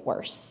going to get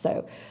worse.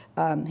 So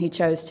he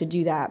chose to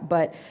do that.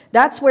 But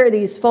that's where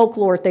these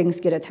folklore things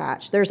get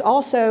attached. There's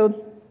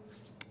also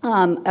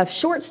a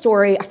short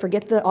story, I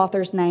forget the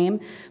author's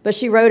name, but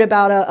she wrote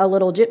about a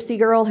little gypsy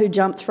girl who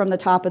jumped from the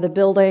top of the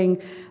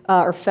building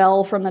or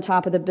fell from the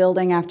top of the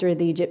building after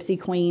the Gypsy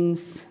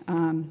Queen's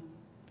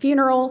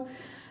funeral.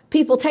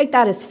 People take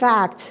that as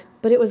fact,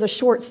 but it was a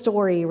short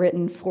story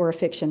written for a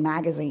fiction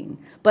magazine.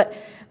 But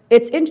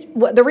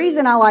the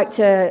reason I want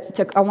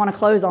to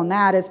close on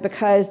that is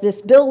because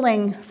this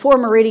building for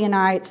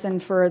Meridianites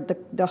and for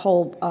the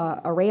whole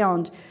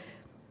around,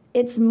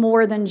 it's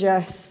more than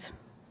just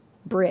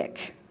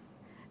brick.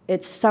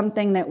 It's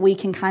something that we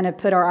can kind of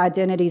put our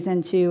identities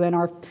into and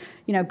our,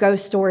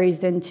 ghost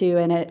stories into,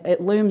 and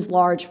it looms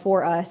large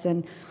for us,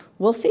 and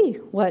we'll see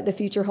what the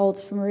future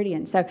holds for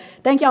Meridian. So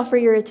thank y'all for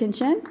your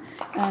attention,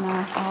 and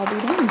I'll be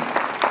done.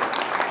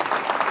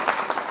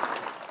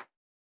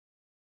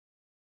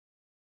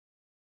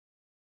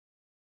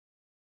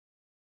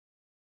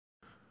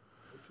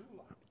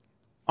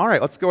 All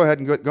right, let's go ahead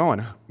and get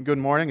going. Good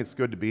morning. It's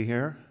good to be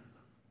here.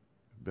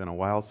 Been a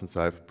while since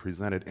I've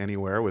presented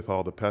anywhere with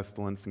all the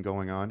pestilence and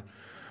going on.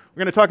 We're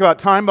going to talk about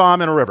time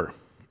bomb in a river,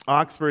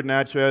 Oxford,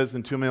 Natchez,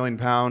 and 2 million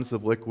pounds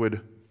of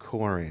liquid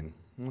chlorine.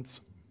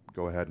 Let's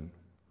go ahead and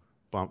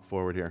bump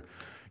forward here.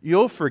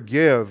 You'll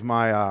forgive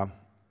my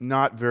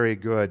not very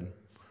good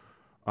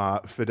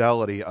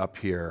fidelity up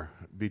here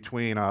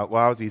between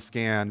lousy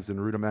scans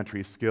and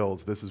rudimentary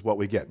skills. This is what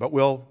we get, but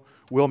we'll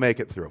make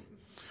it through.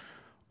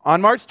 On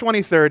March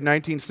 23rd,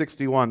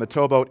 1961, the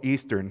towboat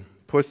Eastern,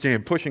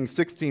 pushing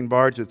 16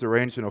 barges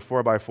arranged in a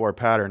 4x4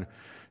 pattern,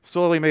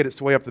 slowly made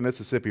its way up the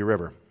Mississippi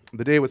River.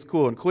 The day was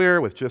cool and clear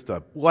with just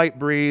a light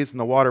breeze, and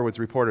the water was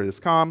reported as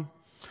calm.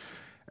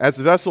 As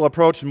the vessel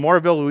approached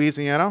Moreville,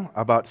 Louisiana,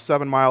 about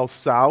 7 miles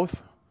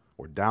south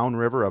or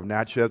downriver of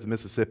Natchez,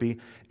 Mississippi,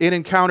 it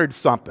encountered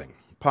something,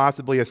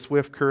 possibly a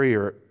swift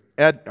current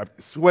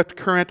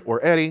or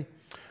eddy,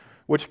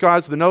 which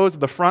caused the nose of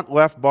the front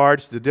left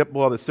barge to dip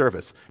below the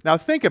surface. Now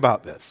think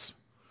about this.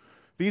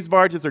 These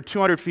barges are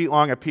 200 feet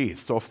long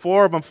apiece, so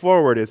 4 of them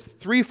forward is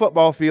 3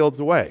 football fields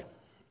away.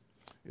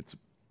 It's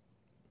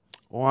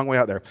a long way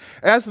out there.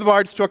 As the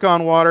barge took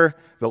on water,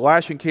 the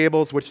lashing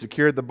cables which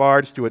secured the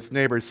barge to its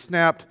neighbors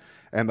snapped,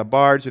 and the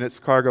barge and its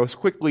cargoes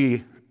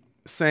quickly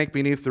sank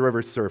beneath the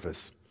river's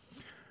surface.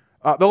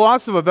 The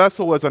loss of a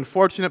vessel was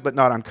unfortunate but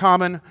not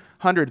uncommon.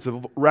 Hundreds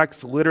of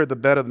wrecks littered the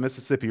bed of the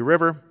Mississippi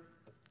River.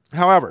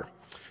 However,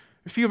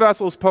 few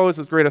vessels pose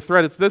as great a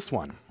threat as this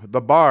one.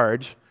 The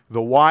barge, the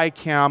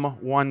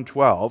YChem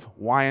 112,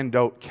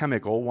 Wyandotte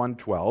Chemical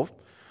 112,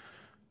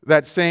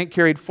 that sank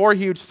carried 4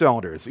 huge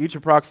cylinders, each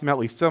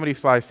approximately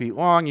 75 feet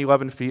long,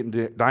 11 feet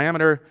in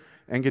diameter,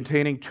 and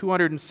containing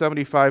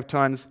 275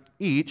 tons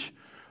each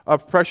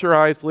of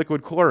pressurized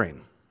liquid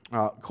chlorine.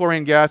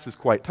 Chlorine gas is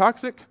quite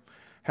toxic,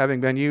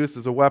 having been used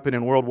as a weapon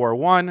in World War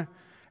I,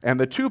 and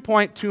the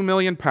 2.2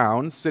 million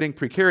pounds sitting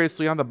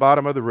precariously on the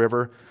bottom of the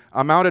river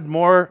amounted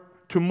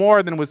to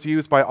more than was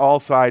used by all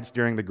sides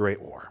during the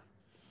Great War.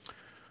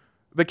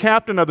 The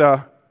captain of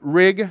the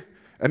rig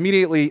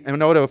immediately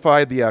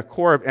notified the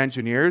Corps of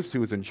Engineers, who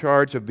was in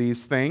charge of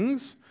these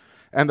things,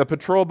 and the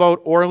patrol boat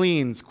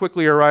Orleans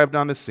quickly arrived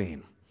on the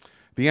scene.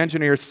 The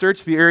engineers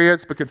searched the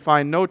areas but could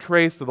find no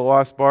trace of the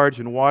lost barge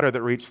in water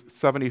that reached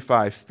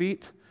 75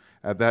 feet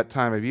at that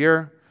time of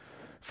year.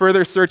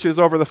 Further searches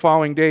over the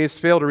following days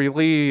failed to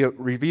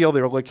reveal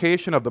the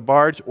location of the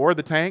barge or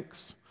the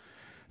tanks.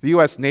 The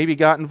U.S. Navy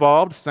got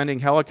involved, sending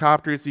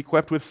helicopters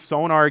equipped with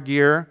sonar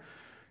gear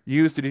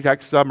used to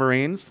detect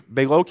submarines.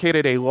 They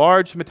located a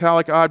large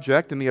metallic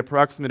object in the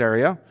approximate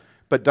area,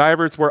 but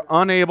divers were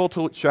unable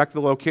to check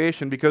the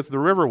location because the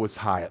river was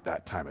high at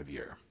that time of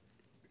year.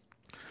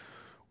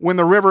 When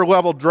the river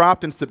level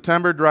dropped in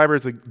September,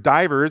 divers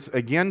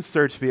again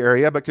searched the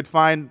area but could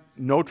find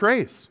no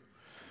trace.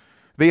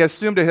 They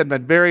assumed it had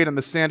been buried in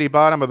the sandy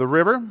bottom of the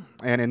river,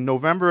 and in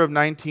November of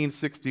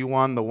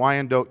 1961, the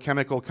Wyandotte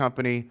Chemical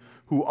Company,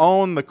 who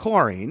owned the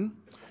chlorine,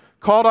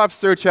 called off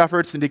search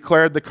efforts and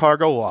declared the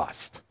cargo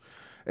lost,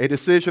 a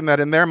decision that,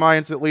 in their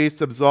minds at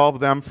least,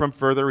 absolved them from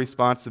further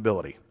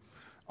responsibility.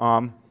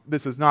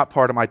 This is not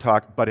part of my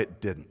talk, but it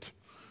didn't.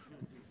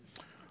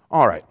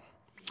 All right.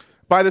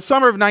 By the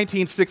summer of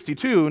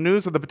 1962,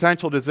 news of the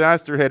potential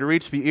disaster had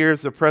reached the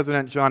ears of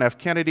President John F.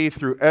 Kennedy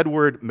through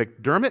Edward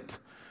McDermott,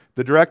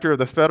 the director of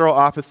the Federal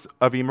Office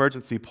of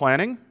Emergency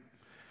Planning.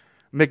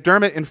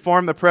 McDermott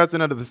informed the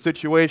president of the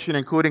situation,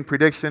 including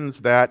predictions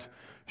that,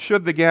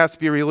 should the gas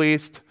be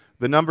released,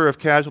 the number of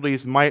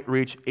casualties might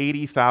reach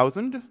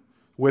 80,000,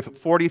 with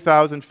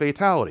 40,000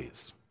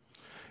 fatalities.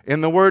 In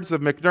the words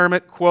of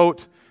McDermott,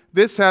 quote,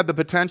 "This had the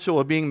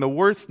potential of being the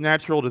worst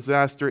natural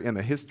disaster in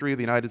the history of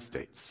the United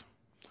States."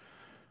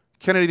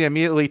 Kennedy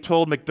immediately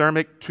told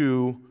McDermott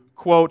to,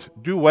 quote,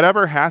 "do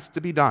whatever has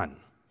to be done."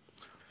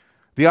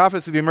 The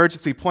Office of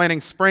Emergency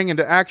Planning sprang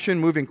into action,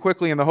 moving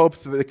quickly in the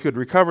hopes that it could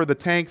recover the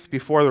tanks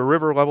before the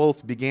river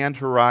levels began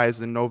to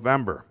rise in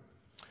November.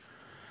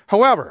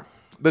 However,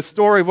 the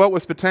story of what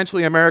was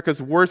potentially America's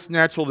worst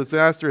natural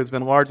disaster has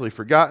been largely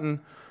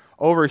forgotten,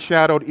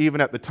 overshadowed even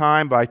at the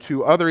time by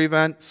 2 other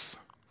events.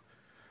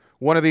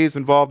 One of these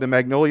involved the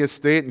Magnolia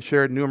State and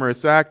shared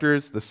numerous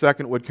actors. The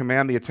second would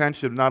command the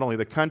attention of not only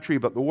the country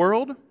but the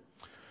world.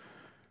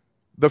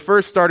 The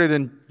first started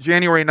in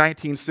January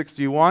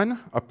 1961,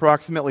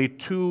 approximately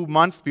 2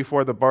 months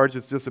before the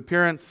barge's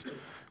disappearance,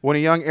 when a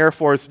young Air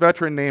Force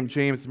veteran named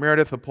James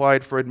Meredith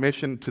applied for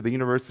admission to the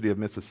University of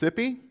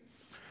Mississippi.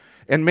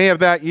 In May of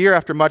that year,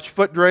 after much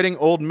foot-dragging,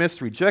 Ole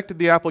Miss rejected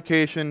the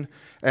application,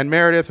 and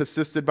Meredith,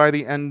 assisted by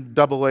the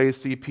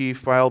NAACP,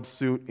 filed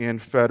suit in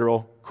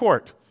federal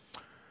court.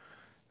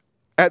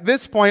 At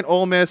this point,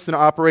 Ole Miss and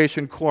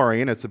Operation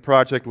Chlorine, as the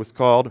project was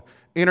called,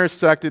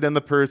 intersected in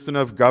the person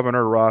of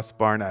Governor Ross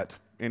Barnett.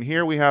 And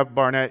here we have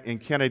Barnett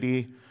and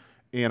Kennedy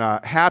in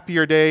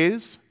happier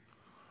days.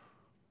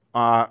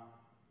 I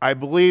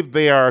believe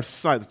they are,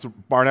 it's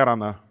Barnett on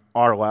the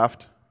our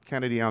left,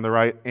 Kennedy on the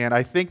right, and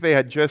I think they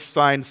had just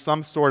signed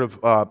some sort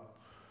of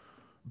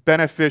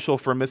beneficial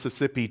for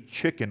Mississippi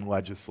chicken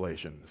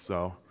legislation.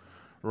 So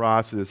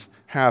Ross is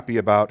happy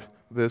about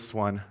this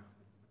one.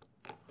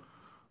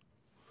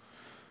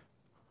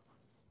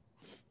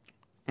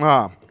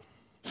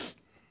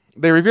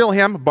 They reveal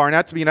him,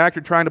 Barnett, to be an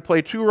actor trying to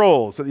play 2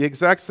 roles. At the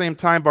exact same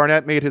time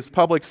Barnett made his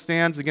public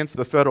stands against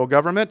the federal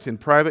government, in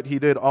private he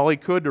did all he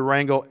could to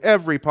wrangle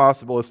every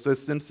possible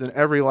assistance and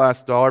every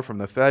last dollar from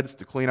the feds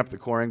to clean up the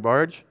chlorine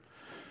barge.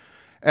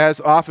 As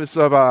Office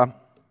of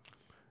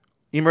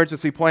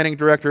Emergency Planning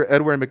Director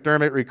Edward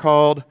McDermott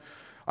recalled,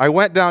 "I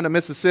went down to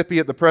Mississippi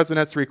at the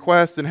president's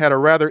request and had a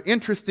rather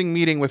interesting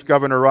meeting with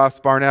Governor Ross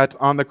Barnett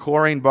on the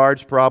chlorine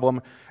barge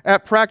problem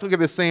at practically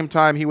the same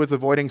time he was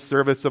avoiding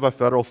service of a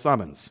federal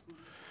summons.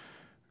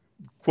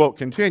 Quote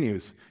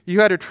continues, "You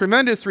had a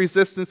tremendous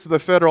resistance to the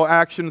federal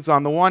actions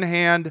on the one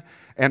hand,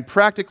 and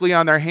practically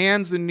on their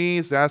hands and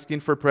knees asking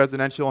for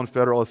presidential and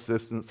federal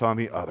assistance on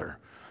the other."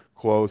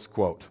 Close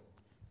quote.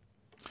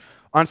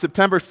 On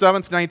September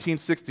 7th,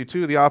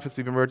 1962, the Office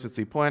of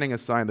Emergency Planning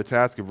assigned the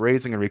task of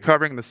raising and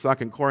recovering the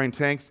sunken chlorine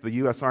tanks to the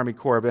U.S. Army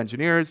Corps of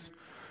Engineers,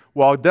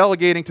 while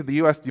delegating to the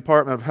U.S.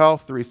 Department of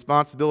Health the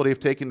responsibility of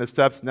taking the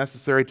steps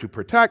necessary to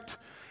protect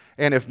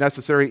and, if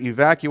necessary,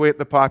 evacuate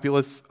the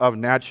populace of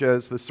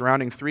Natchez, the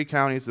surrounding 3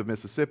 counties of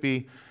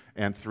Mississippi,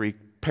 and 3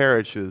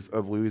 parishes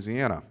of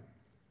Louisiana.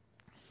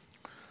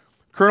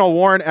 Colonel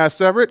Warren S.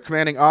 Everett,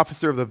 commanding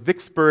officer of the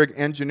Vicksburg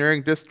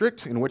Engineering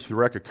District, in which the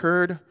wreck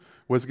occurred,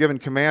 was given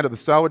command of the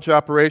salvage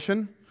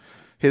operation.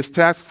 His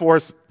task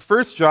force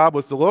first job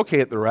was to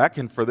locate the wreck,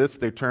 and for this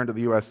they turned to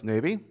the U.S.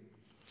 Navy.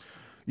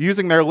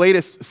 Using their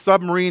latest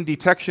submarine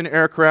detection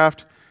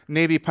aircraft,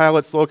 Navy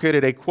pilots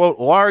located a, quote,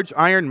 large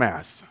iron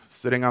mass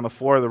sitting on the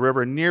floor of the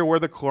river near where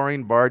the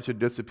chlorine barge had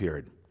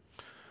disappeared.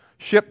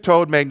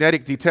 Ship-towed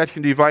magnetic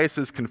detection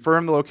devices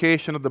confirmed the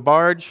location of the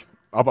barge,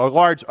 of a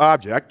large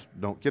object,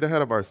 don't get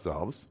ahead of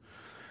ourselves,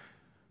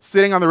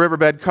 sitting on the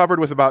riverbed covered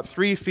with about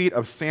 3 feet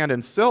of sand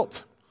and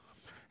silt.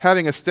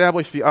 Having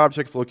established the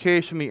object's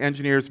location, the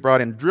engineers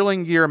brought in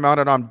drilling gear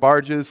mounted on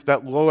barges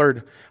that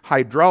lowered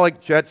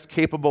hydraulic jets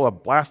capable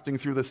of blasting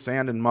through the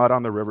sand and mud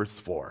on the river's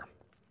floor.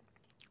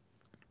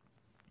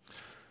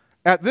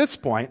 At this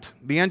point,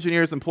 the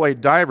engineers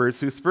employed divers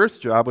whose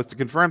first job was to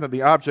confirm that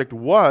the object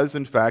was,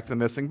 in fact, the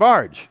missing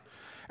barge.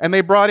 And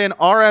they brought in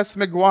R.S.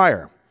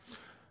 McGuire,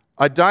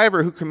 a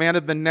diver who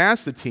commanded the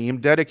NASA team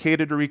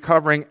dedicated to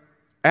recovering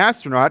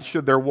astronauts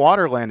should their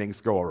water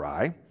landings go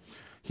awry.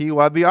 He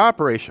led the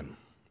operation.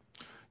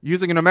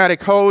 Using a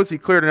pneumatic hose, he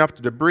cleared enough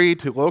debris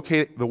to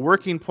locate the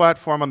working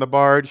platform on the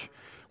barge,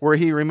 where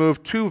he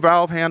removed 2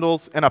 valve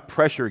handles and a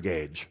pressure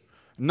gauge,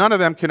 none of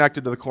them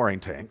connected to the chlorine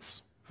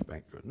tanks,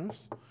 thank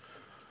goodness,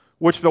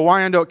 which the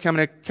Wyandotte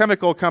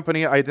Chemical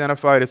Company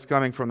identified as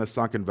coming from the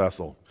sunken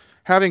vessel.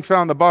 Having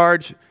found the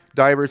barge,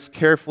 divers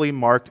carefully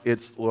marked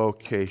its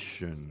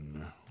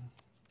location.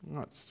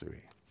 Let's see.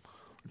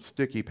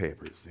 Sticky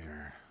papers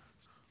here.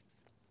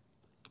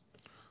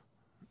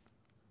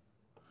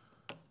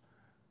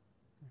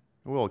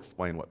 We'll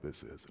explain what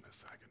this is in a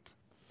second.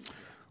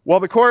 While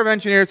the Corps of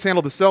Engineers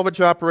handled the salvage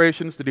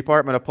operations, the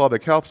Department of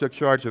Public Health took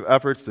charge of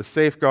efforts to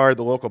safeguard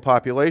the local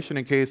population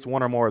in case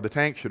one or more of the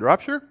tanks should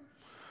rupture.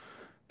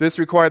 This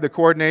required the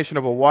coordination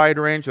of a wide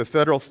range of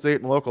federal, state,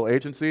 and local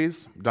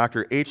agencies.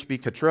 Dr. H.B.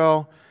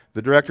 Cottrell,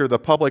 the director of the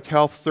Public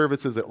Health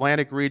Services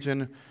Atlantic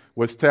Region,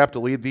 was tapped to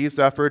lead these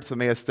efforts,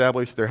 and they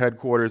established their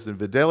headquarters in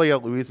Vidalia,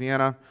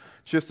 Louisiana,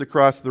 just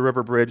across the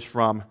river bridge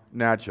from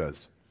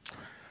Natchez.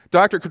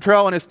 Dr.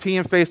 Cottrell and his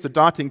team faced a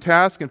daunting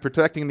task in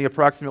protecting the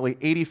approximately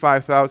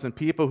 85,000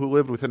 people who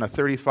lived within a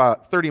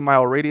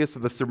 30-mile radius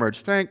of the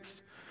submerged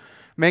tanks.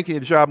 Making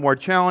the job more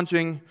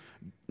challenging,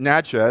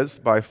 Natchez,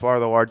 by far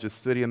the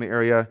largest city in the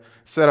area,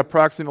 sat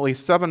approximately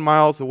 7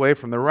 miles away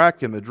from the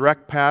wreck in the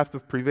direct path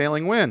of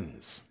prevailing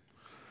winds.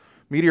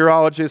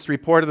 Meteorologists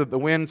reported that the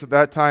winds at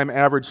that time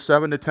averaged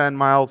 7 to 10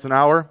 miles an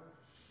hour,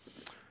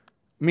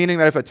 meaning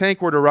that if a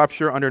tank were to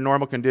rupture under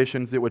normal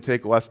conditions, it would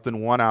take less than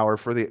 1 hour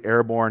for the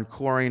airborne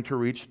chlorine to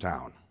reach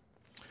town.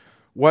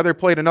 Weather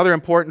played another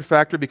important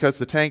factor because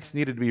the tanks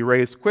needed to be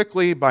raised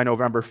quickly by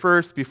November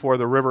 1st before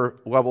the river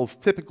levels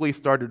typically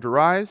started to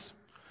rise.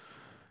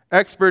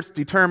 Experts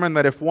determined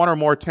that if one or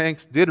more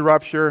tanks did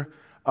rupture,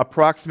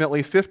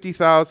 approximately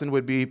 50,000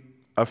 would be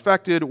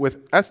affected,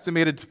 with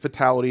estimated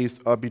fatalities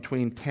of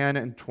between 10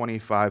 and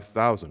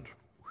 25,000.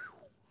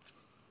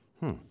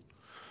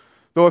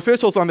 Though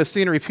officials on the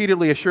scene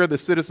repeatedly assured the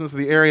citizens of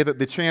the area that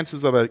the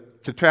chances of a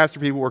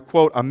catastrophe were,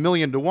 quote,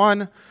 1,000,000 to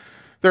 1,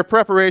 their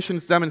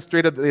preparations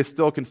demonstrated that they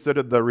still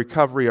considered the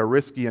recovery a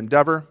risky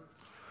endeavor.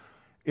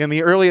 In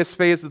the earliest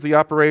phases of the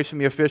operation,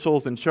 the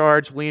officials in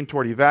charge leaned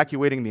toward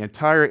evacuating the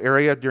entire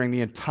area during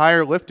the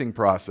entire lifting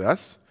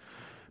process,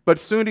 but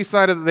soon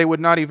decided that they would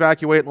not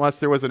evacuate unless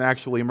there was an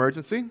actual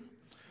emergency.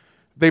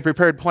 They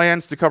prepared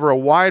plans to cover a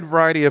wide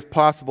variety of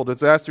possible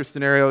disaster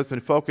scenarios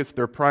and focused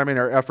their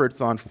primary efforts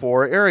on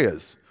 4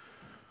 areas.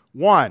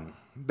 1,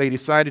 they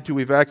decided to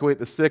evacuate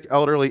the sick,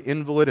 elderly,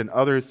 invalid, and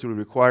others who would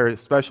require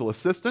special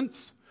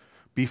assistance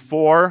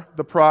before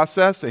the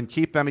process and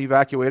keep them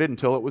evacuated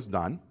until it was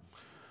done.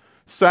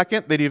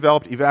 Second, they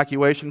developed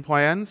evacuation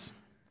plans.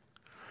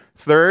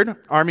 Third,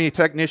 Army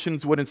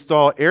technicians would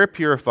install air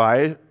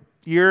purifiers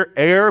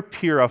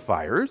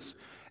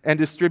and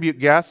distribute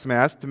gas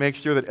masks to make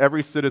sure that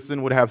every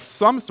citizen would have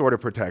some sort of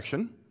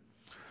protection.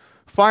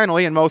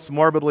 Finally, and most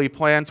morbidly,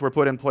 plans were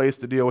put in place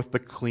to deal with the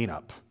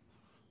cleanup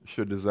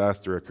should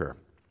disaster occur.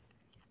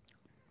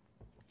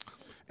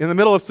 In the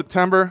middle of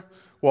September,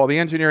 while the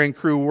engineering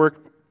crew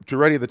worked to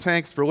ready the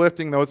tanks for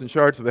lifting, those in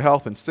charge of the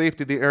health and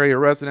safety of the area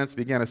residents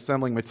began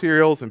assembling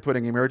materials and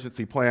putting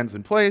emergency plans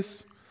in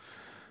place.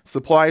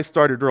 Supplies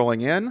started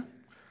rolling in.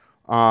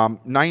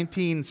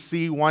 19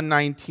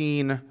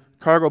 C-119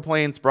 cargo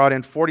planes brought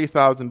in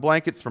 40,000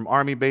 blankets from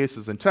Army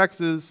bases in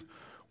Texas,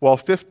 while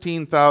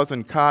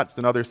 15,000 cots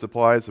and other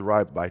supplies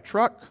arrived by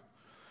truck.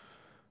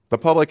 The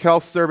Public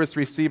Health Service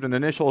received an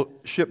initial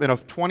shipment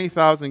of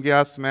 20,000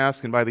 gas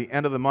masks, and by the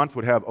end of the month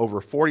would have over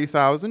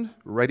 40,000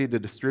 ready to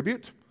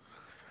distribute.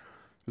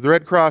 The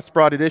Red Cross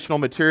brought additional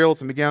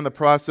materials and began the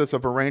process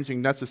of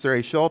arranging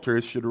necessary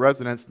shelters should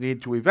residents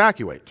need to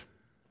evacuate.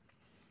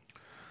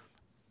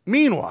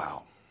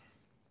 Meanwhile,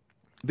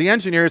 the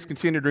engineers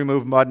continued to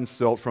remove mud and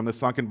silt from the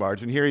sunken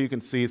barge, and here you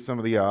can see some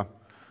of the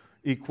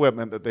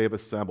equipment that they've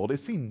assembled.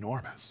 It's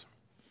enormous.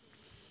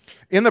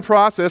 In the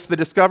process, they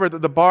discovered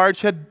that the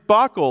barge had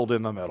buckled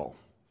in the middle.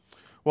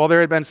 While there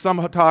had been some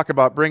talk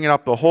about bringing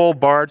up the whole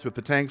barge with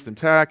the tanks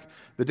intact,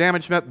 the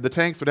damage meant that the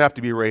tanks would have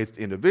to be raised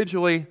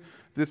individually.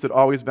 This had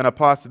always been a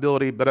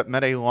possibility, but it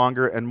meant a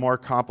longer and more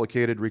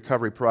complicated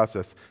recovery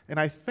process. And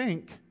I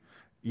think,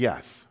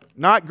 yes,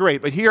 not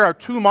great, but here are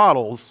two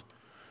models,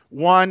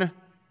 one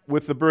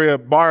with the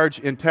barge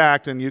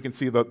intact, and you can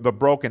see the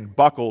broken,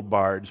 buckled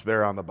barge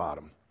there on the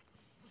bottom.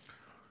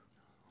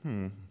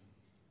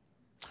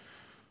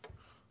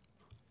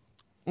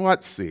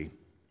 Let's see.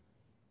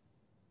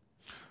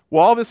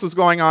 While this was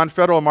going on,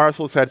 federal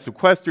marshals had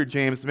sequestered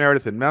James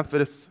Meredith in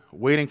Memphis,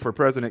 waiting for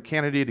President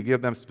Kennedy to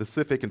give them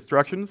specific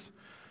instructions.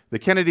 The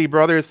Kennedy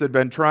brothers had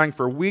been trying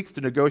for weeks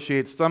to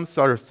negotiate some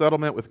sort of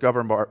settlement with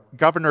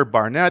Governor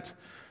Barnett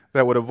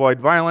that would avoid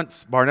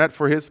violence. Barnett,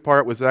 for his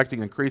part, was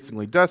acting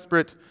increasingly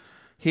desperate.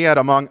 He had,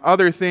 among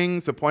other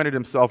things, appointed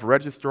himself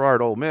registrar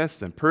at Ole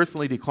Miss and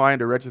personally declined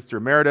to register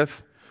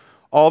Meredith,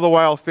 all the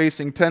while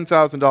facing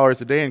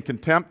 $10,000 a day in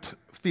contempt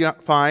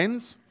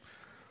fines.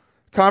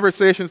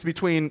 Conversations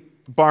between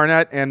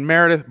Barnett and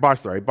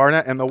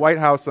the White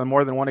House on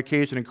more than one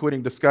occasion,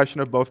 including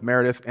discussion of both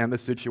Meredith and the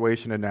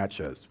situation in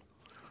Natchez.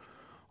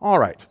 All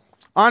right.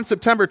 On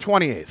September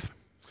 28th,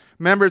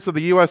 members of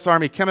the U.S.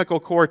 Army Chemical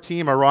Corps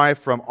team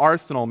arrived from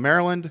Arsenal,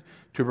 Maryland,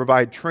 to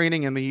provide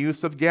training in the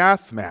use of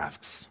gas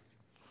masks.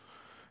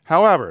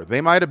 However,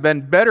 they might have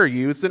been better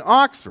used in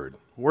Oxford,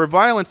 where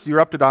violence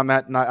erupted on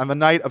the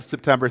night of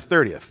September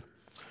 30th.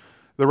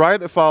 The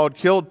riot that followed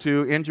killed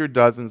 2, injured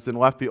dozens, and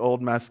left the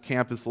Old Miss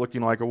campus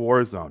looking like a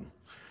war zone.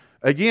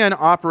 Again,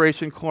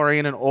 Operation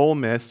Chlorine and Ole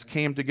Miss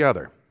came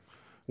together.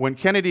 When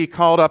Kennedy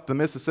called up the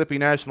Mississippi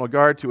National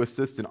Guard to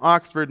assist in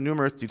Oxford,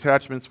 numerous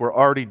detachments were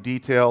already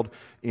detailed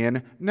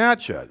in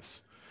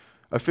Natchez.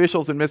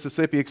 Officials in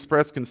Mississippi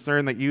expressed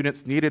concern that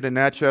units needed in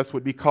Natchez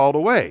would be called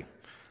away.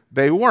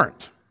 They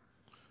weren't.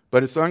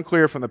 But it's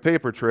unclear from the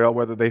paper trail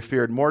whether they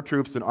feared more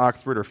troops in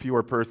Oxford or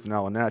fewer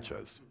personnel in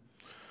Natchez.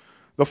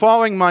 The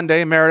following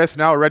Monday, Meredith,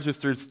 now a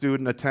registered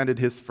student, attended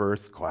his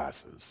first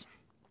classes.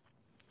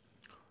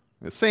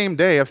 The same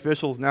day,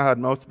 officials now had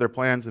most of their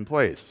plans in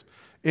place.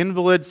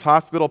 Invalids,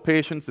 hospital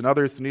patients, and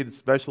others who needed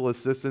special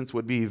assistance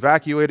would be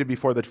evacuated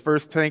before the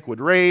first tank would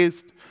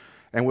raise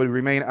and would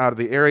remain out of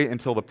the area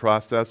until the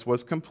process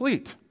was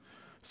complete.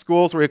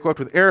 Schools were equipped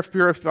with air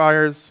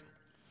purifiers.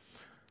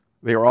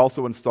 They were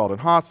also installed in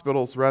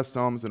hospitals, rest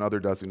homes, and other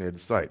designated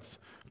sites.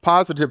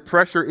 Positive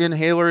pressure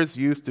inhalers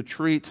used to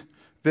treat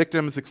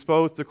victims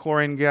exposed to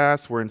chlorine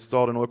gas were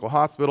installed in local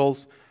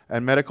hospitals,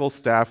 and medical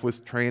staff was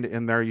trained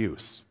in their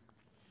use.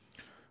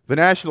 The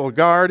National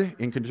Guard,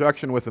 in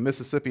conjunction with the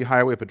Mississippi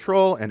Highway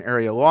Patrol and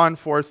area law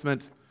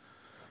enforcement,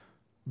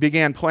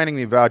 began planning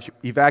the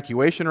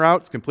evacuation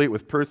routes, complete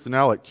with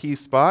personnel at key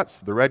spots.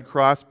 The Red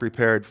Cross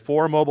prepared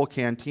 4 mobile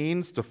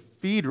canteens to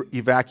feed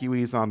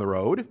evacuees on the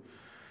road.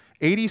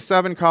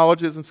 87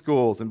 colleges and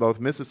schools in both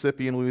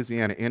Mississippi and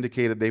Louisiana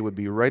indicated they would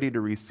be ready to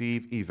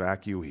receive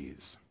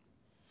evacuees.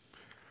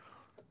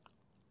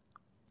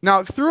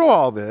 Now, through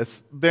all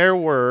this, there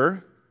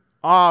were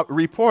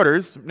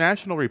reporters,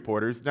 national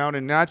reporters, down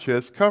in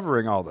Natchez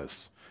covering all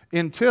this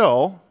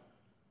until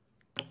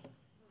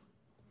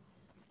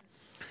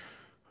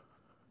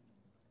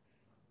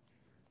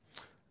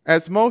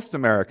as most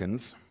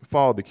Americans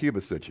followed the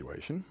Cuba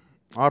situation,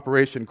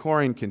 Operation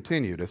Chlorine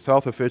continued as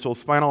health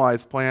officials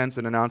finalized plans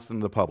and announced them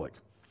to the public.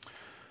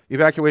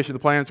 Evacuation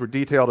plans were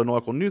detailed in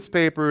local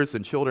newspapers,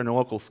 and children in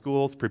local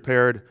schools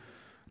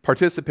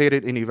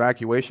participated in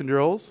evacuation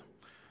drills.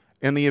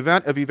 In the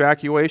event of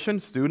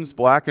evacuation, students,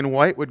 black and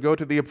white, would go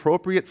to the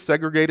appropriate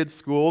segregated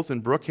schools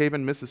in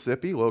Brookhaven,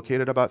 Mississippi,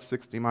 located about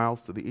 60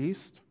 miles to the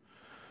east.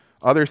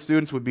 Other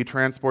students would be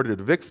transported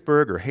to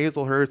Vicksburg or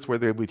Hazelhurst, where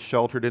they would be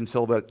sheltered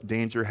until the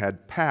danger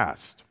had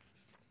passed.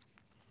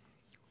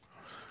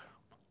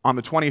 On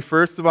the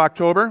 21st of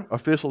October,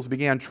 officials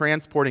began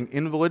transporting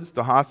invalids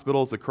to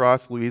hospitals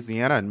across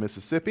Louisiana and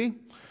Mississippi.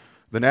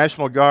 The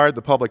National Guard,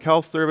 the Public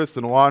Health Service,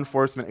 and law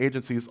enforcement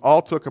agencies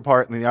all took a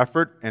part in the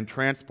effort and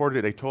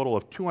transported a total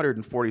of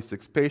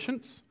 246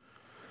 patients.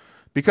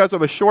 Because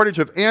of a shortage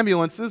of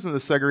ambulances in the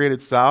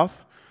segregated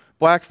South,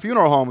 black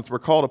funeral homes were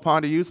called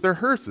upon to use their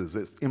hearses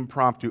as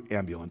impromptu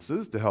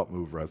ambulances to help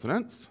move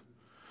residents.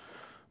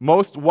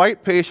 Most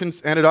white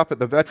patients ended up at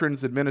the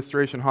Veterans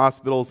Administration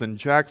hospitals in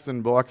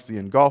Jackson, Biloxi,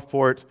 and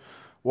Gulfport,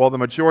 while the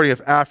majority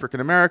of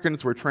African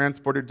Americans were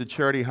transported to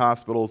charity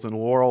hospitals in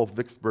Laurel,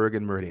 Vicksburg,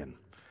 and Meridian,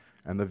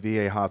 and the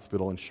VA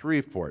hospital in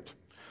Shreveport.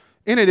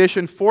 In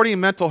addition, 40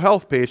 mental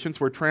health patients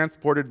were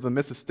transported to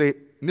the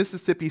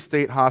Mississippi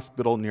State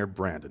Hospital near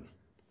Brandon.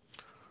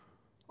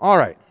 All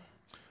right,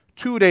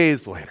 2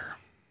 days later,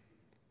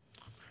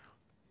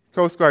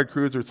 Coast Guard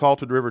cruisers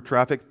halted river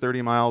traffic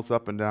 30 miles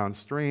up and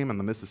downstream, and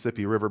the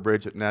Mississippi River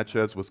Bridge at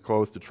Natchez was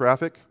closed to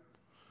traffic.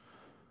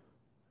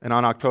 And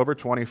on October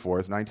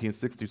 24th,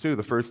 1962,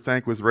 the first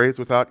tank was raised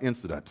without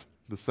incident.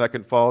 The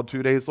second followed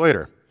 2 days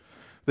later.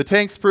 The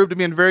tanks proved to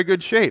be in very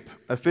good shape.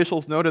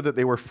 Officials noted that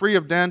they were free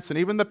of dents, and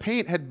even the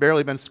paint had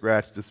barely been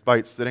scratched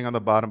despite sitting on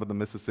the bottom of the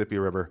Mississippi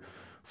River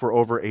for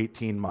over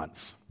 18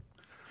 months.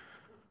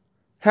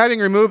 Having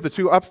removed the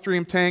 2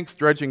 upstream tanks,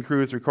 dredging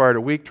crews required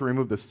a week to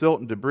remove the silt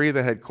and debris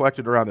that had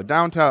collected around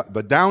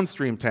the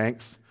downstream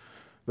tanks.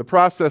 The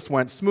process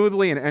went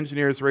smoothly, and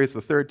engineers raised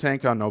the 3rd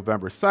tank on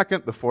November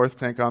 2nd, the 4th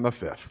tank on the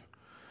 5th.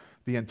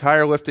 The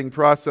entire lifting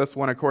process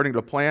went according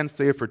to plan,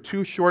 save for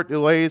 2 short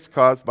delays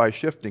caused by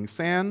shifting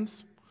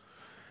sands.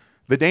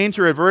 The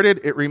danger averted,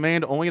 it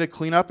remained only to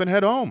clean up and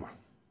head home.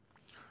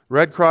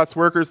 Red Cross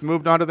workers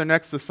moved on to their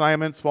next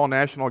assignments while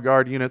National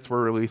Guard units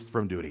were released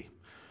from duty.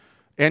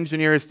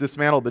 Engineers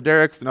dismantled the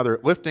derricks and other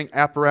lifting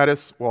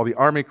apparatus while the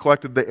Army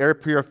collected the air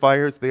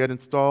purifiers they had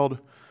installed.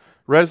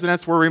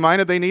 Residents were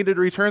reminded they needed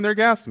to return their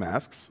gas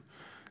masks,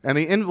 and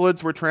the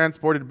invalids were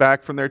transported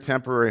back from their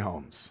temporary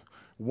homes.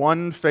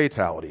 1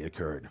 fatality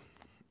occurred.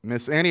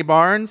 Miss Annie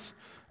Barnes,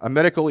 a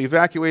medical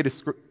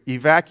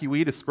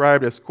evacuee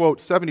described as,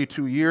 quote,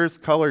 72 years,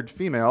 colored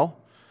female,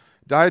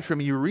 died from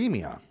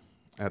uremia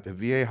at the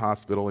VA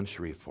hospital in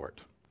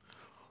Shreveport.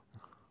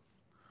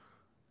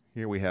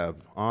 Here we have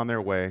on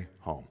their way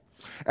home.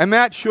 And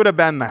that should have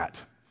been that,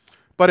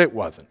 but it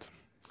wasn't.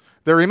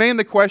 There remained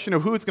the question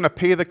of who's going to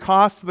pay the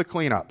cost of the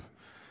cleanup.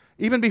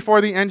 Even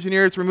before the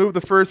engineers removed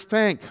the first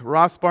tank,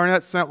 Ross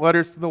Barnett sent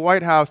letters to the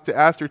White House to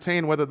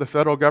ascertain whether the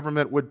federal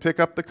government would pick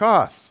up the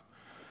costs.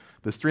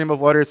 The stream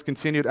of letters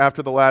continued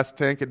after the last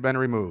tank had been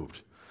removed.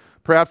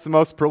 Perhaps the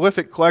most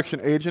prolific collection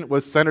agent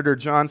was Senator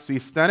John C.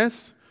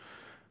 Stennis,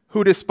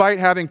 who, despite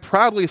having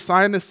proudly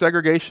signed the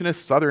segregationist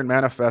Southern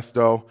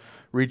Manifesto,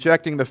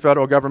 rejecting the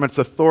federal government's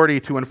authority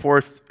to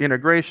enforce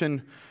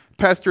integration,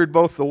 pestered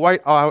both the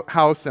White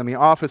House and the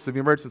Office of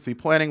Emergency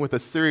Planning with a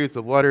series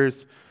of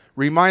letters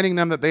reminding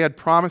them that they had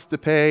promised to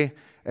pay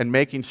and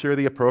making sure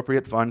the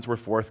appropriate funds were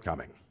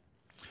forthcoming.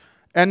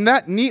 And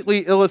that neatly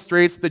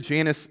illustrates the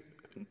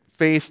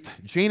Janus-faced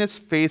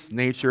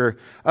nature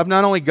of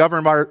not only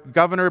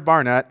Governor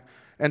Barnett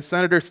and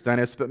Senator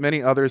Stennis, but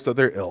many others of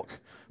their ilk.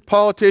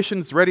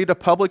 Politicians ready to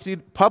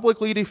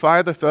publicly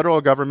defy the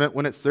federal government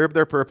when it served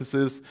their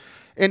purposes,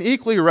 and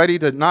equally ready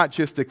to not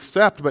just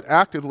accept, but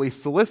actively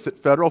solicit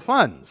federal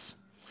funds.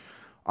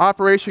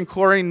 Operation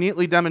Chlorine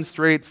neatly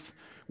demonstrates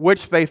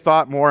which they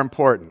thought more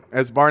important,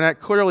 as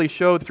Barnett clearly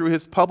showed through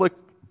his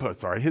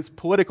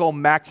political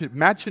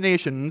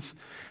machinations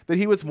that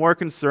he was more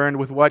concerned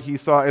with what he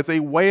saw as a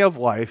way of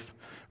life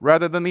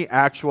rather than the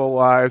actual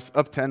lives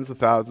of tens of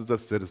thousands of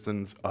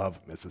citizens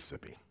of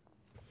Mississippi.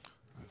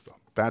 So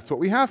that's what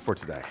we have for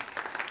today.